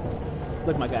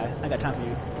 Look, my guy, I got time for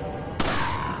you.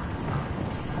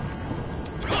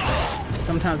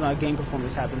 Sometimes my game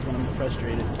performance happens when I'm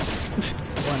frustrated. Or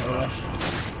in a rush.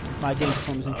 My game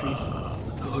performance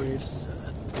increases.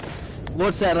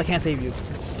 Lord Saddle, I can't save you.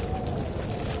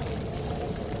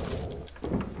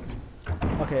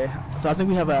 Okay, so I think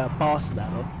we have a boss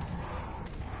battle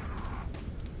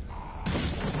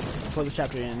before the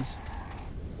chapter ends.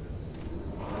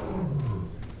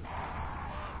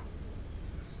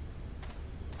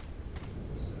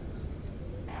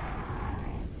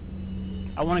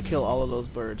 I want to kill all of those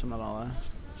birds, I'm not gonna lie.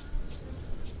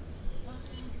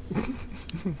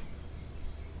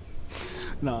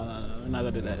 No, we're not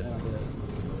gonna do that.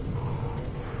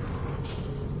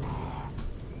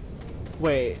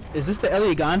 Wait, is this the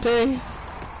Elegante?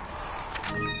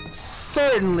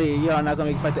 Certainly, y'all not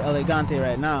gonna make me fight the Elegante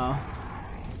right now.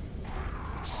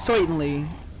 Certainly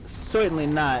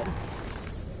not.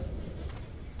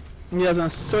 Yeah,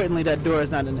 certainly that door is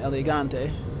not an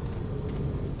Elegante.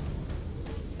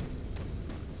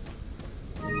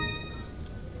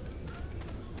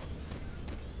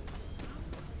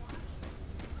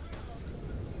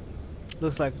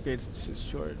 Looks like it's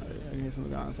short. I can hear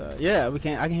something on the side. Yeah, we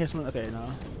can't. I can hear something. Okay,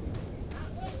 no.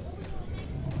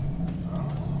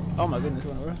 Oh my goodness,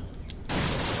 whatever.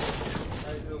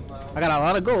 I got a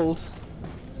lot of gold.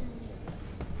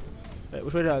 Wait,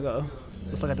 which way did I go?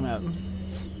 Let's look at the map.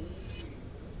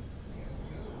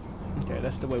 Okay,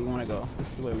 that's the way we want to go. This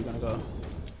is the way we're gonna go.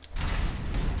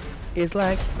 It's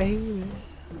like, baby.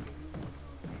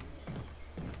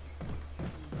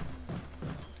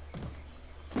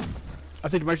 I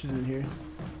think Merchants in here.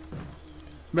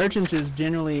 Merchants is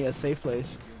generally a safe place.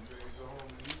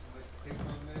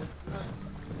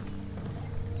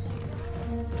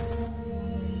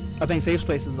 I think safe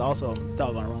place is also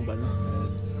doggone wrong button.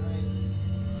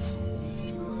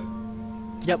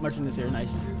 Yep, Merchant is here,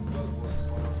 nice.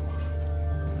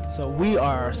 So we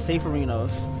are safe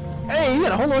arenas. Hey, you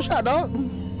got a whole little shot, dog.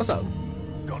 What's up?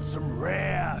 Got some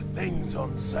rare things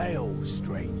on sale,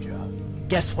 stranger.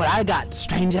 Guess what I got,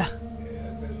 stranger?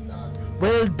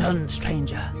 Well done,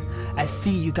 stranger. I see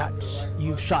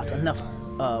you've shot enough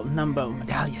number of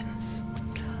medallions.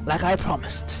 Like I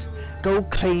promised, Go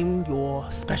claim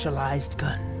your specialized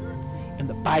gun in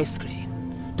the buy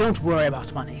screen. Don't worry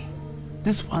about money.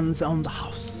 This one's on the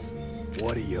house.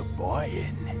 What are you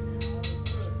buying?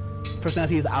 First thing I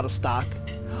see is out of stock.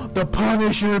 The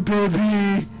Punisher,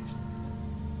 baby!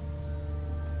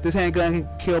 This handgun can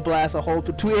kill blast a hole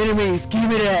through 2 enemies. Give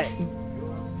me that!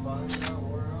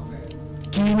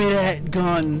 Give me that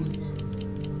gun.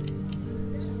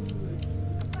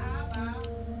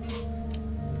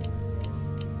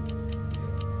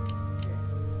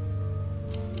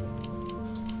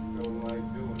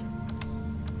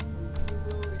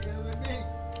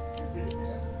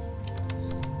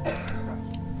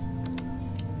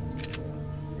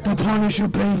 The Punisher,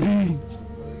 baby!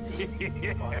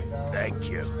 Thank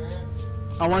you.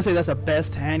 I want to say that's the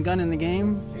best handgun in the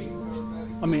game.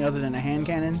 I mean, other than a hand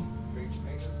cannon.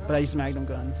 But I use Magnum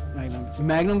guns.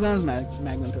 Magnum guns?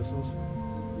 Magnum pistols.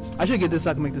 I should get this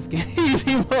so I can make this game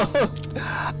easy mode.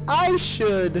 I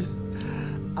should.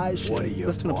 What are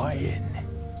you buying?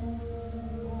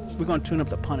 We're gonna tune up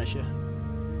the Punisher.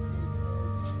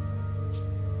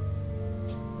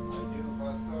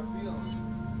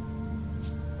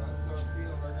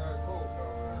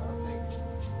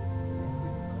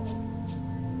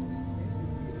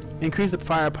 Increase the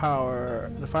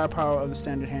firepower. The firepower of the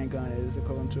standard handgun is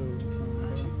equivalent to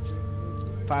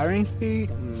firing speed.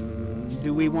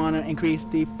 Do we want to increase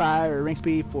the firing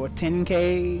speed for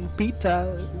 10k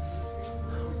pitas?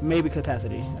 Maybe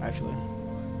capacity, actually.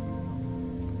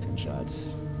 10 shots.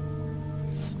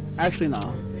 Actually,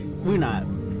 no. We're not.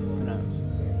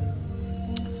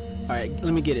 Alright,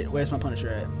 let me get it. Where's my Punisher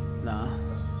at? Nah.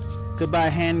 Goodbye,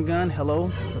 handgun.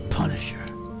 Hello, the Punisher.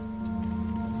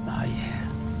 Oh, yeah.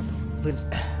 Look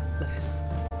at this.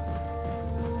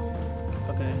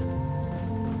 Okay.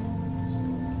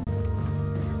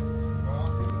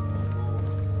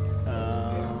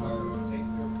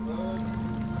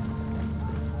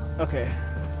 Okay.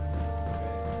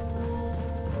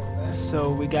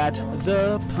 So we got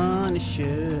the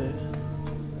Punisher.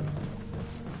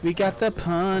 We got the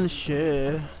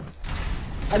Punisher.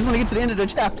 I just want to get to the end of the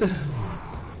chapter.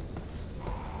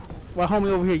 While homie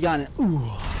over here yawning.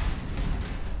 Ooh.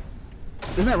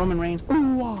 Isn't that Roman Reigns?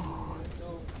 Ooh.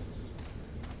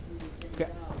 Okay.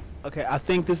 Okay, I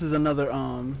think this is another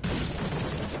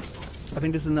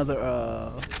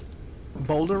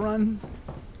boulder run.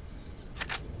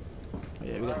 Oh,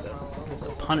 yeah, we got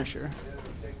the Punisher.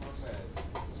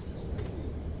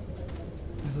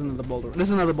 This is another boulder. This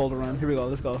is another boulder run. Here we go.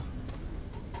 Let's go.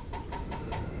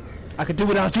 I could do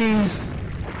without these.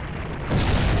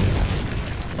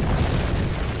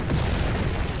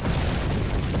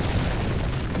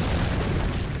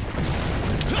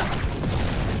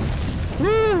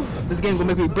 Woo! This game gonna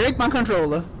make me break my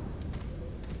controller.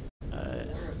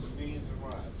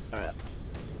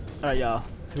 Alright, y'all.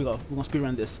 Here we go. We're gonna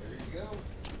speedrun this.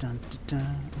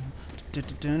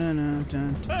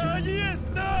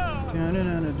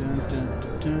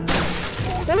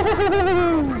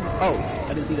 Oh,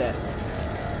 I didn't see that.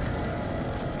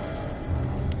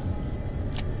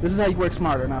 This is how you work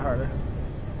smarter, not harder.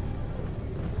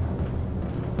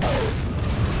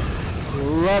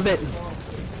 Love it.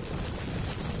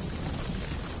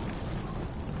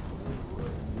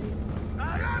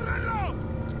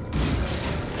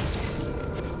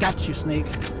 Got you, Snake.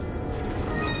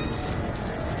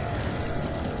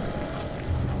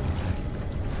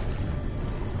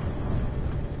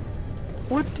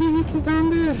 What the heck is down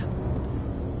there?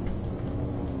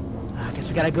 I guess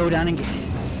we gotta go down and get it.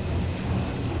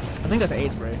 I think that's an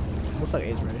 8 spray. Looks like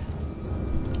 8 spray.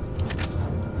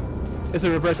 It's a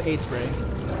reverse 8 spray.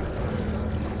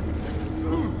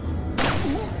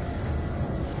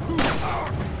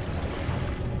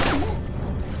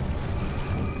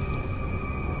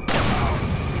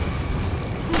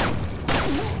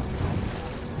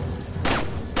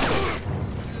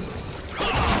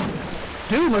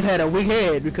 Dude must have had a weak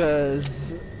head because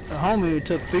the homie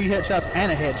took 3 headshots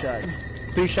and a headshot.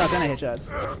 3 shots and a headshots.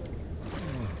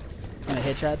 And a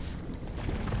headshots.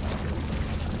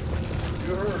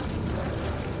 You heard.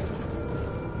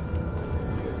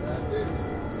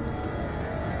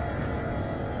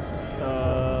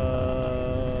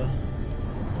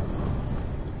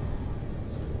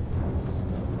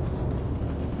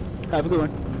 Have a good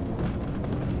one.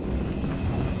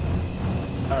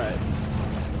 Alright.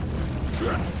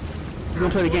 We're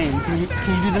gonna play the game. Can you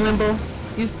do the limbo?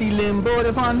 Is the limbo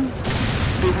the fun?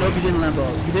 Nope, you didn't limbo.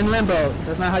 You didn't limbo.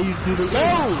 That's not how you do the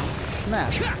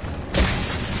snap.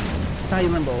 That's how you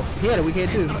limbo. He had a weak head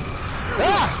too.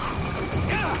 Ah!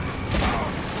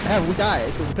 I have a weak eye,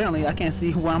 because apparently I can't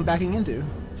see who I'm backing into.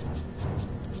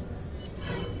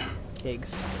 eggs.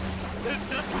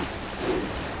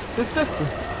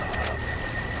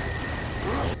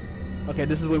 Okay,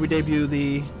 this is where we debut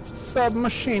the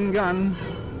submachine gun.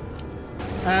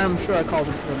 I'm sure I called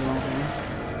it for the wrong thing.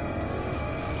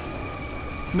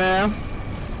 Ma'am.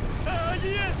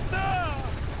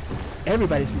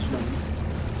 Everybody speaks German.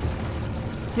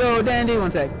 Yo, Dandy,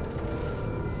 one sec.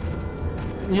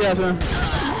 Yes, man.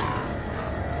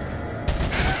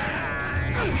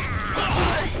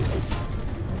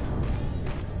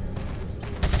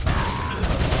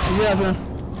 Yes, man.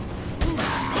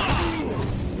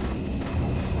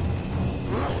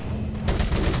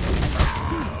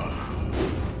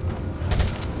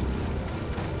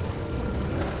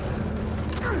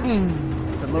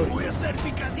 Voy a hacer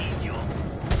picadillo.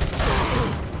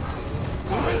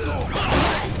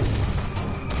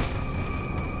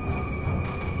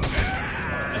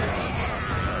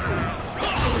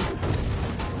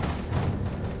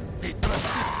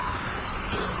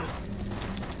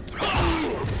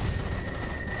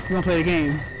 We're gonna play the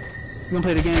game. We're gonna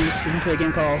play the game. We're gonna play a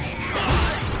game called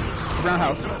Brown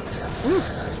House. Ooh.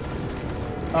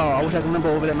 Oh, I wish I could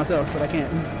limbo over that myself, but I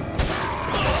can't.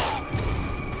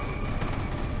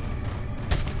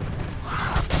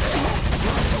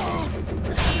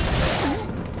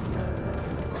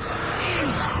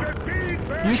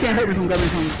 You can't hurt me from grabbing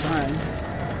from behind.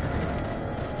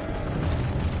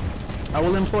 I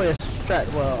will employ a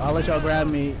strat. Well, I'll let y'all grab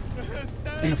me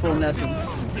in the full nest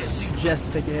just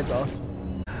to take your heads off.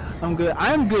 I'm good.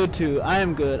 I'm good too. I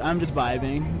am good. I'm just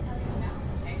vibing.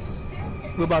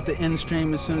 We're about to end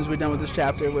stream as soon as we're done with this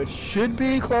chapter, which should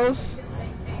be close.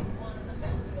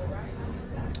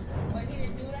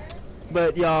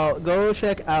 But y'all, go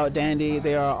check out Dandy.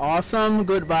 They are awesome,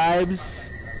 good vibes.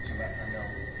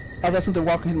 Oh, that's something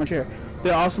walking in my chair.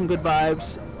 They're awesome, good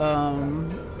vibes.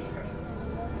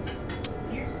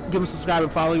 Give them a subscribe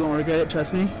and follow. You won't regret it,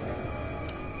 trust me.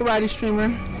 Variety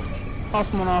streamer.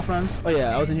 Awesome on off runs. Oh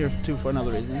yeah, I was in here too for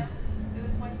another reason.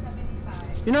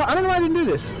 You know, I don't know why I didn't do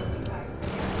this.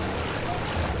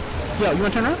 Yo, you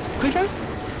wanna turn around? Quick turn?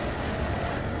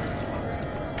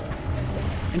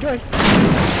 Enjoy.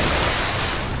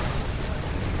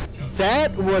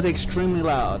 That was extremely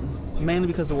loud. Mainly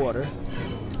because of the water.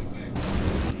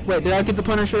 Wait, did I get the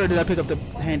Punisher or did I pick up the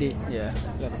handy? Yeah,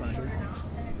 I got the Punisher.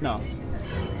 No.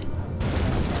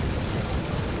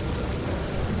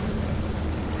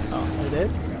 Oh, I did?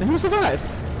 Then who survived?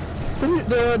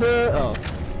 Oh.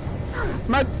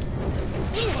 My...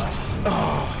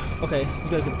 Oh, okay. You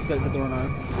gotta get the one on.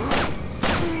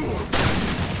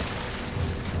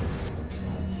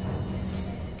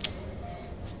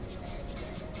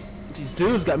 These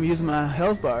dudes got me using my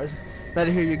health bars. Glad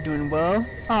to hear you're doing well.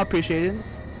 I appreciate it.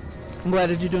 I'm glad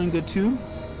that you're doing good too.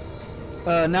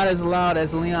 Not as loud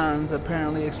as Leon's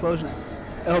apparently explosive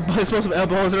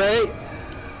elbows, right?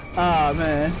 Ah,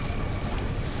 man.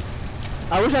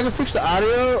 I wish I could fix the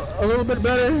audio a little bit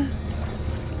better.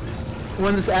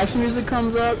 When this action music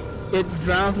comes up, it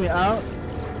drowns me out.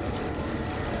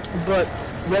 But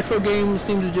retro games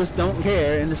seem to just don't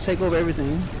care and just take over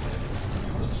everything.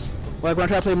 Like when I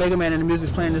try to play Mega Man and the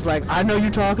music's playing, it's like, I know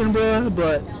you're talking, bruh,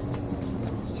 but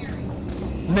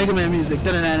Mega Man music. I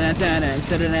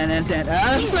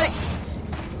was like,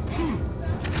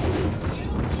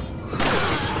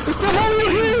 what's the hell are you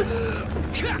here?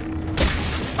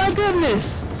 My goodness.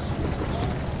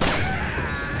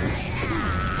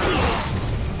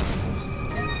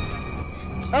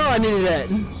 Oh, I needed that.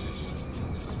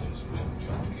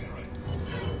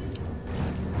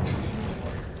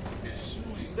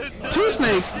 Two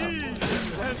snakes.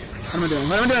 What am I doing?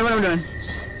 What am I doing?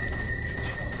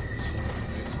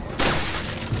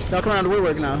 Y'all come around the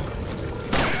woodwork now.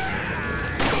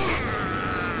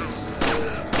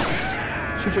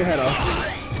 Shoot your head off.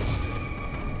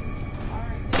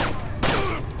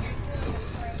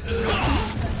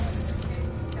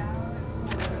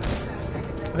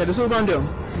 Okay, this is what we're gonna do.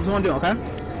 This is what I'm doing, okay? I'm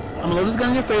gonna load this gun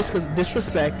in your face because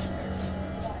disrespect.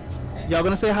 Y'all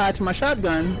gonna say hi to my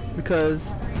shotgun because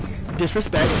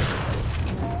disrespect.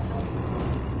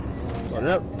 Load it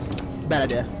up. Bad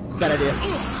idea. Bad idea.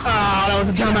 Oh, that was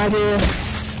a dumb idea.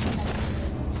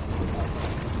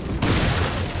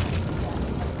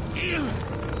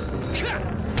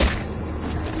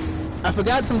 I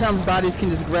forgot sometimes bodies can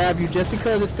just grab you just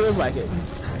because it feels like it.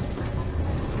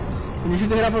 When you shoot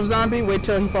the head off of a zombie, wait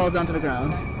till he falls down to the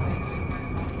ground.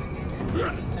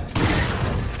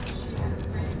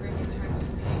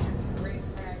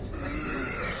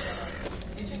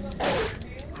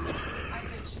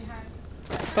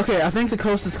 Okay, I think the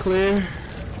coast is clear.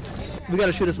 We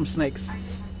gotta shoot at some snakes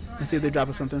and see if they drop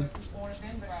us something.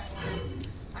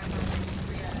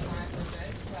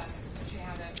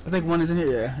 I think one is in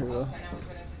here. Yeah, here we go. And I was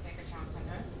willing to take a chance on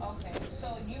her. Okay,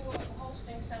 so you were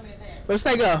hosting some event. Where's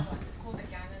that go? It's called the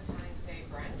Galentine's Day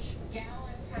Brunch.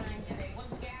 Galentine's Day. What's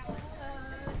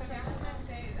Galentine's Day? Galentine's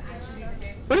Day is actually the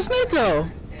day Where'd the snake go?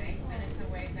 Day, and it's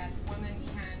a way that women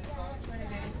can go to an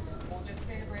event or just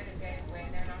celebrate a day where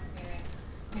they're not feeling,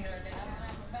 you know, they don't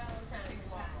have a Valentine's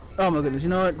Day. Oh my goodness, you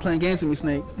know what? Playing games with me,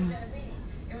 Snake.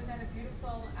 It was at a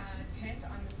beautiful tent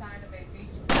on the side of a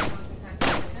beach.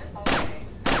 Okay.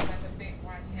 Like a big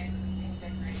white tent and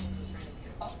decorations was really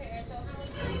beautiful. Okay, and so how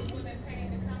much were women paying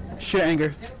to come to the Sheer anger.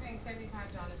 They were paying $75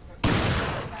 per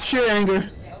person. Sheer anger.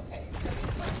 Yeah, okay. So you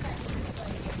contact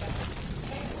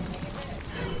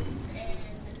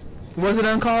and Was it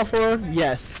uncalled for?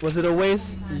 Yes. Was it a waste?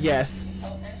 Yes.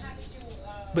 and how did you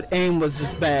But aim was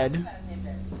just bad.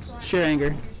 Sheer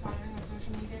anger. following on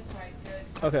social media, so I did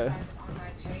Okay. on my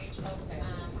page. Okay.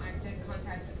 I did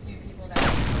contact a few people that but a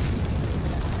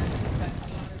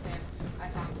lot of them I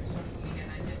found through social media,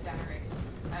 and I did direct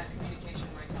communication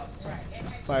myself.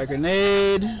 Right. Fire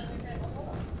grenade.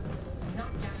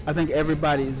 I think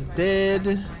everybody's dead.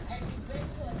 Have you been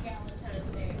to a Galentine's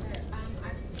Day event?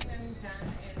 I've seen them done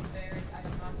in various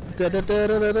other parts of Da da da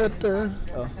da da da.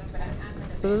 Oh. but I'm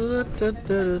Da an da da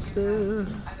da da.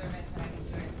 other events that I've been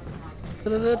doing for the past 2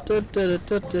 years. Da da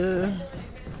da da da.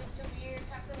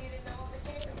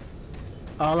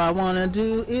 All I wanna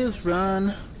do is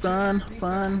run, run,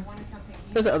 run.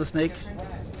 There's the other snake.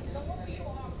 So what do you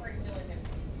offer in doing it?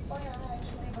 Well, I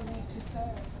actually believe to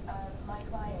serve my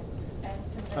clients and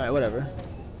to Alright, whatever.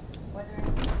 whether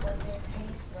their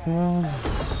taste I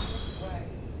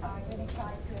really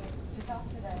try to talk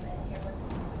to them and hear what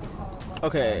this song is.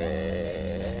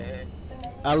 Okay.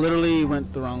 I literally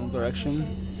went the wrong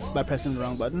direction by pressing the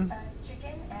wrong button.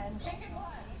 Chicken and Chicken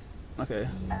what? Okay.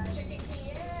 Chicken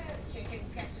Kiev, chicken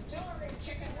cacciatore,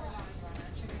 chicken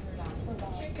roulade.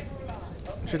 Chicken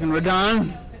roulade. Chicken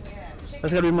Radon.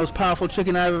 That's gotta be the most powerful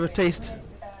chicken I've ever tasted.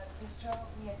 bistro,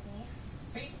 we have beef.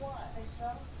 Beef what? Bistro.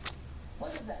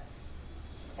 What is that?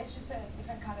 It's just a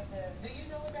different kind of the. Do you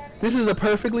know what that is? This is a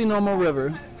perfectly normal river,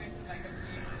 Kind of went like a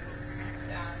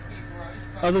beef roast,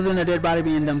 but other than a dead body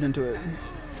being dumped into it.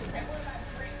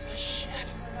 Shit.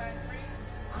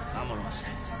 Vámonos.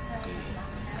 Okay,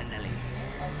 ándale.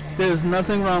 There's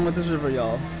nothing wrong with this river,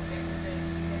 y'all.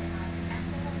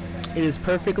 It is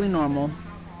perfectly normal.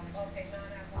 okay,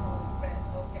 non-alcoholic,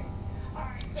 but okay. All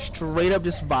right, so Straight up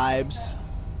just vibes.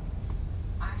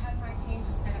 I had my team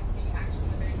to set up the actual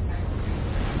event.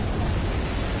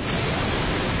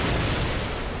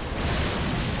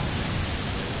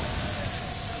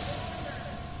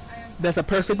 That's a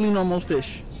perfectly normal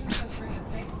fish.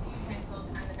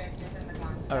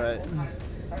 Alright.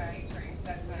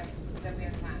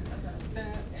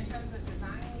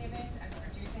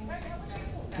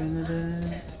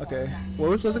 Okay. Where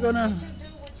was supposed to go now?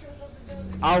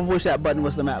 I wish that button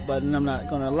was the map button, I'm not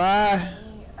gonna lie.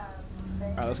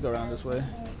 Alright, let's go around this way.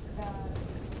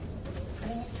 The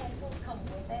utensils come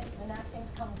with it. The napkins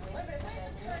come with Wait a minute,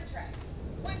 where's the contract?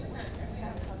 Where's the contract? We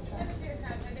have a contract. Let me see the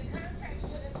contract. The contract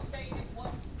should have stated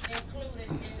what's included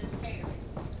in this catering.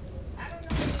 I don't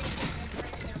know if they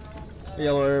bring their own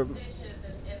Yellow herb. dishes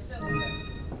and silverware.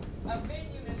 A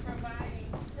venue is providing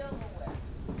silverware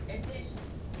and dishes.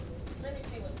 Let me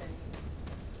see what's in here.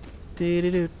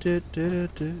 It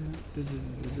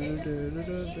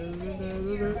doesn't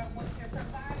say here about what you're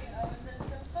providing other than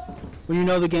some food. When you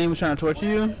know the game is trying to torture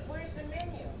you, Where's the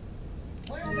menu?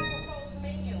 Where's the proposed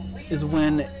menu? is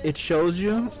when it shows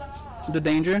you the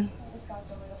danger. We discussed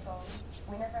over the phone.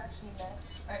 We never actually met.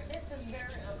 Alright, this is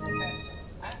very unprofessional.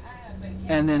 I have been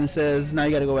And then says, now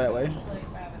you gotta go that way.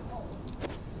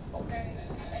 okay?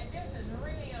 And this is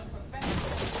really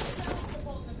unprofessional. It's not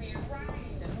supposed to be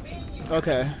writing the menu.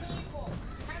 Okay. People,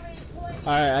 how many plates?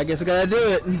 Alright, I guess I gotta do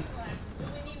it.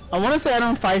 I wanna say I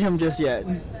don't fight him just yet.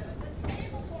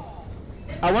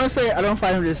 I wanna say I don't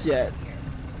fight him just yet.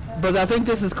 But I think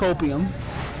this is copium.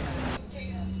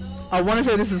 I wanna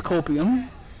say this is copium.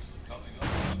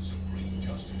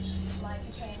 My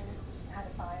kitchen had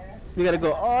a fire. We gotta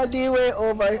go all the way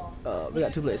over. We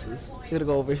got two places. We gotta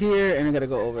go over here and we gotta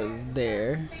go over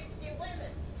there.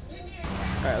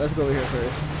 Alright, let's go over here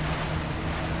first.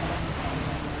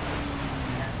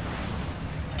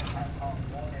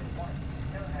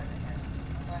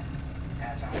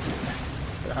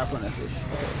 Gotta hop on that fish.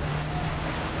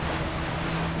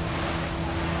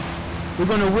 We're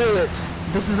gonna wheel it.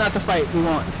 This is not the fight we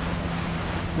want.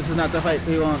 This is not the fight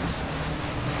we want.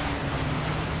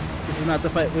 This is not the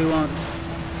fight we want.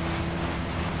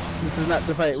 This is not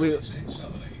the fight we.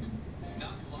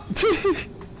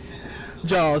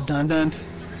 Jaws, dun dun,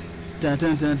 dun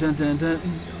dun dun dun dun dun.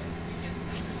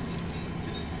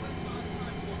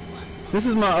 This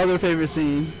is my other favorite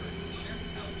scene.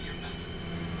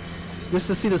 Just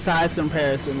to see the size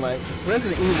comparison, like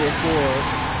Resident Evil 4.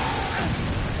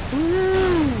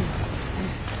 Woo!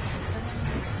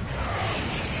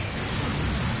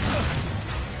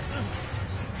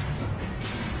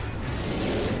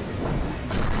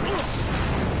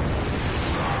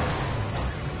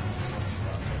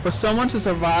 For someone to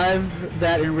survive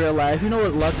that in real life, you know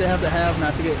what luck they have to have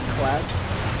not to get clapped?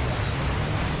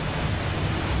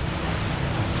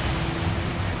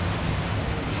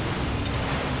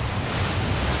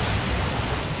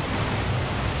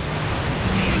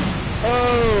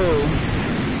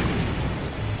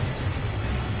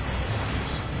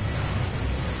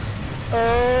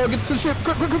 Oh, get to the ship!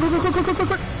 Quick, quick, quick, quick, quick, quick, quick, quick,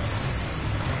 quick!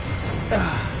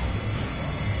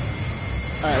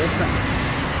 Alright, let's not.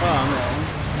 Oh man.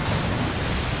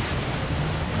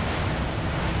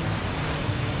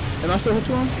 Am I still hooked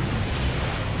to him?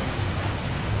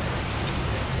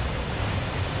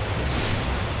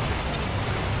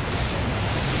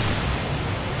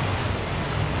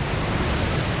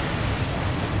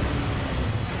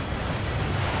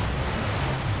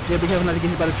 Yeah, be careful not to get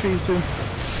hit by the trees too.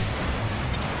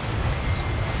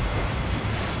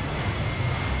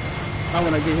 I'm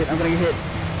gonna get hit. I'm gonna get hit.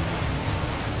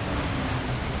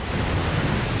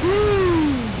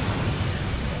 Woo!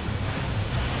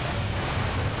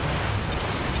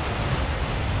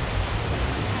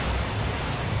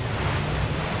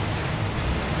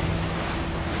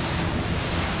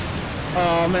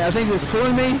 Oh man, I think he was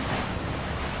pulling me.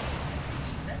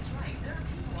 That's right. There are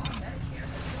people on Medicare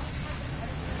that don't have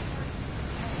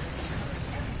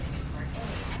the credit card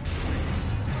coverage.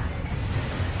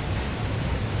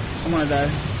 I'm gonna die.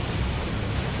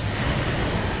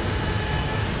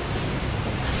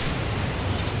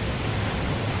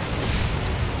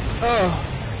 Oh,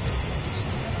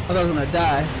 I thought I was gonna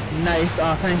die. Nice.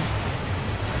 Oh, thanks.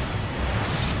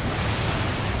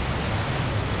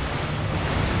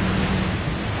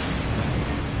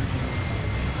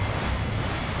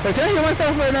 Hey, can I hear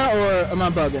myself right now, or am I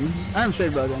bugging? I'm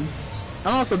straight bugging.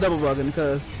 I'm also double bugging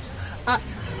because I.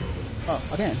 Oh,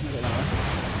 I can. Okay, no.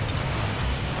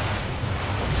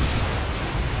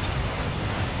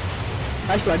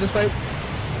 Actually, I just fight.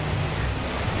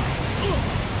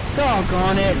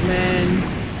 Doggone it, man.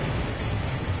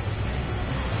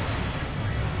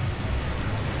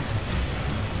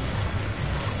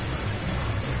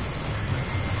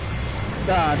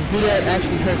 God, do that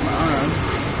actually hurts my arm.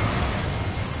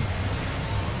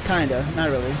 Kinda, not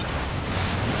really.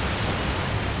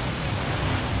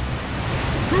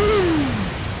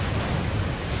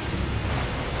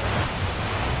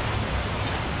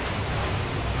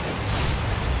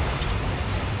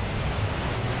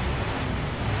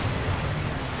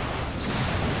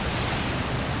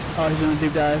 Oh, he's doing a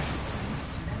deep dive.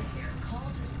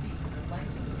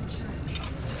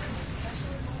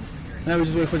 Now we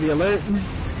just wait for the alert.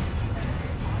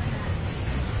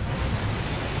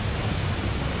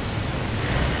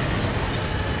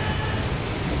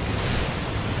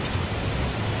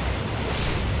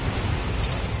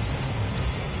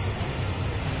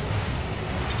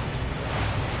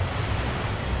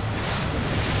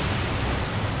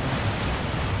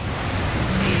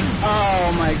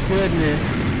 Oh my goodness.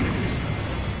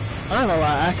 I don't know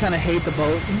why, I kind of hate the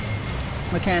boat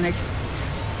mechanic.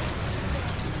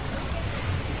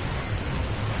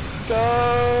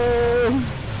 Go!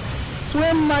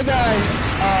 Swim, my guy!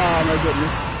 Oh my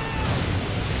goodness.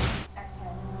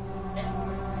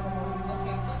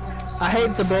 I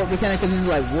hate the boat mechanic because he's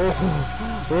like, whoa,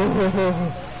 whoa,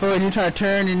 whoa, and you try to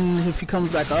turn and if he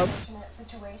comes back up.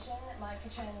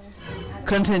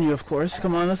 Continue, of course.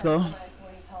 Come on, let's go.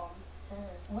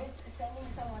 With sending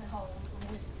someone home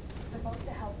who was supposed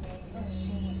to help me because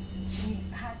she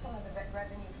had some of the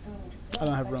revenue food. I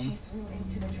don't have room. She threw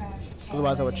into the trash.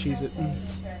 Otherwise I would cheese it. Yeah.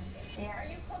 Are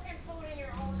you cooking food in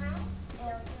your own house? No,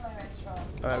 it's in my restaurant.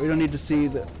 Alright, we don't need to see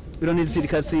the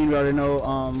cutscene. We already know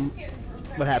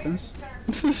what happens.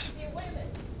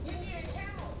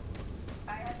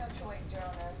 I had no choice, Your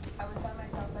Honor. I was by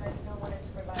myself, but I still wanted to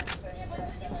provide the service. But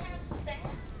you have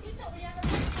staff. You told me you have a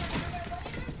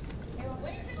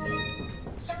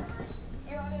servers?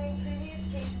 Your Honor, in previous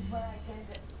cases where I did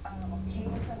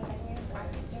cater for the menus, I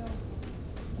could do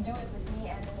it with me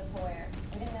and an employer.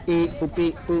 We didn't have to Eat, boop,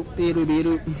 beep, boop, beep, boop, beep,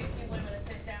 boop. If you women to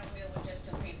sit down meal with just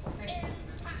two people. Your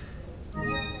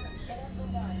Honor, it has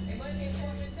been done. It wasn't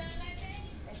important done that day?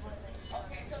 It wasn't.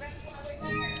 Okay, so that's why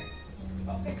we're here.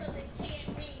 Okay, because it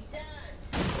can't be done.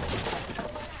 So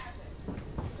what happened?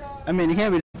 So I mean, you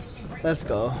can't be. Let's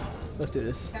go. Let's do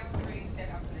this. that was the reason set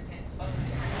up for the tents.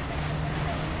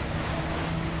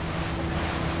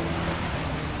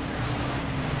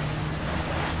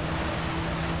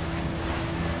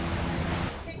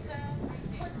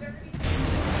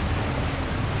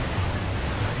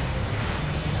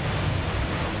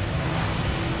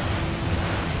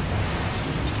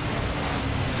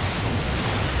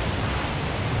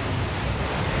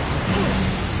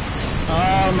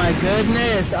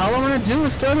 goodness. All I want to do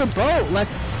is stir a boat. Like,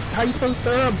 how you supposed to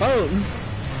stir a boat?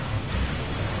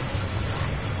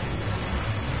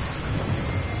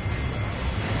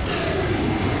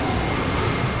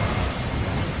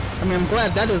 I mean, I'm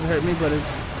glad that doesn't hurt me, but it's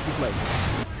like...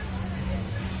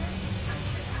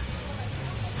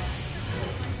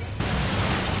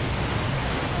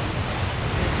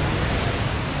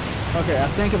 Okay, I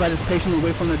think if I just patiently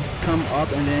wait for them to come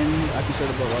up and then I can stir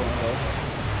the boat while I go.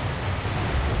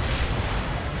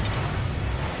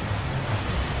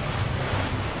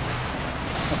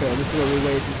 Okay, this is where we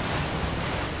wait.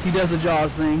 He does the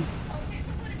Jaws thing.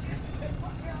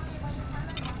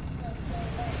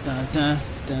 Dun dun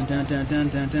dun dun dun dun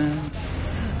dun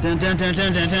dun dun dun dun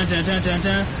dun dun dun dun dun dun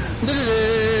dun.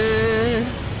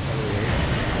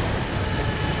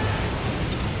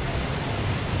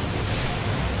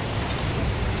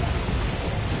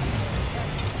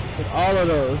 With all of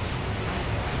those.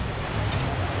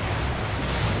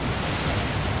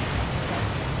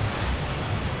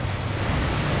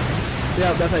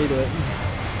 Yeah, that's how you do it.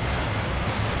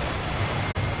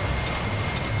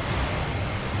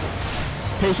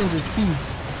 Patience is key.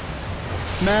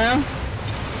 Ma'am?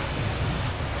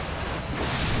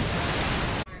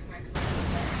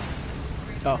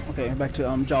 Oh, okay, back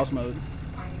to Jaws mode.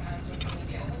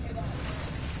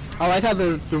 I like how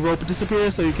the rope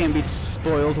disappears so you can't be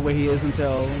spoiled where he is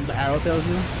until the arrow tells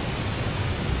you.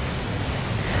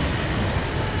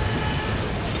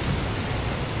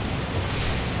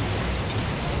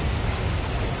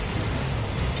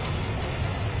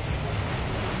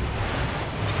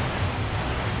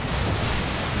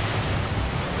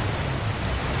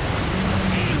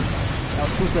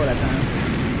 Too slow that time.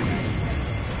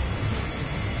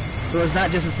 So it's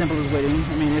not just as simple as waiting.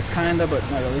 I mean, it's kinda, but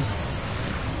not really.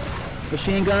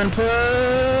 Machine gun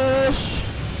push!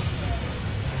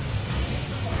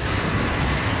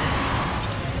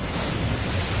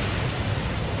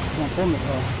 Come on, pull me.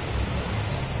 Oh.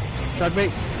 Shark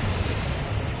bait.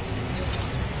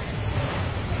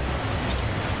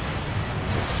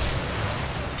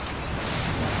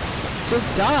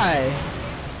 Just die!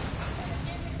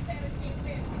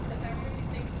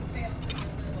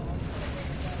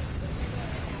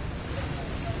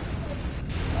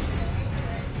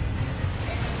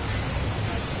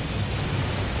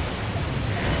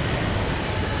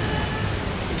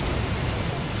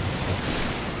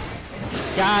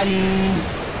 Got him.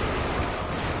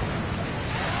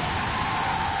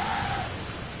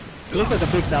 It looks like a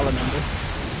big dollar number.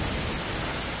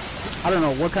 I don't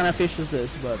know what kind of fish is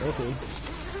this, but okay.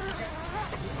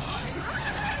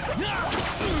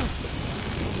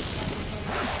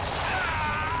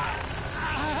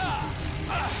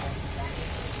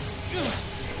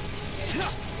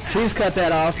 Please cut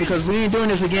that off because we ain't doing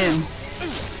this again.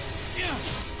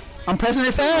 I'm pressing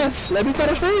it fast. Let me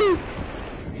cut it free.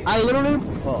 I literally...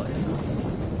 Oh, yeah.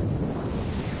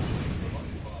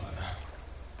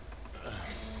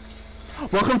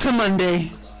 Welcome to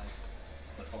Monday.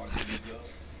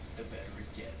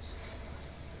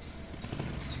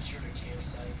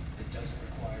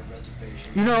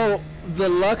 You know, the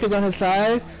luck is on his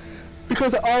side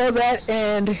because of all of that,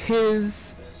 and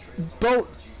his boat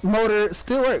motor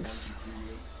still works.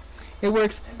 It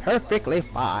works perfectly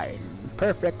fine.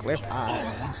 Perfectly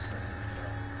fine.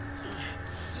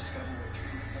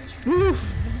 Woof.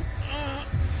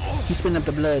 He's spitting up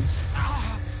the bloods.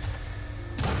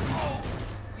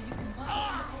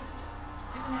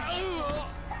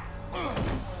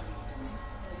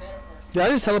 Did I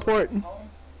just teleport?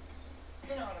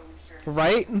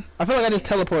 Right? I feel like I just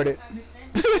teleported.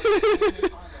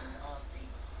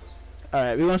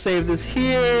 Alright, we're gonna save this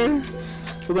here.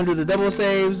 We're gonna do the double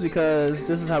saves because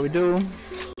this is how we do.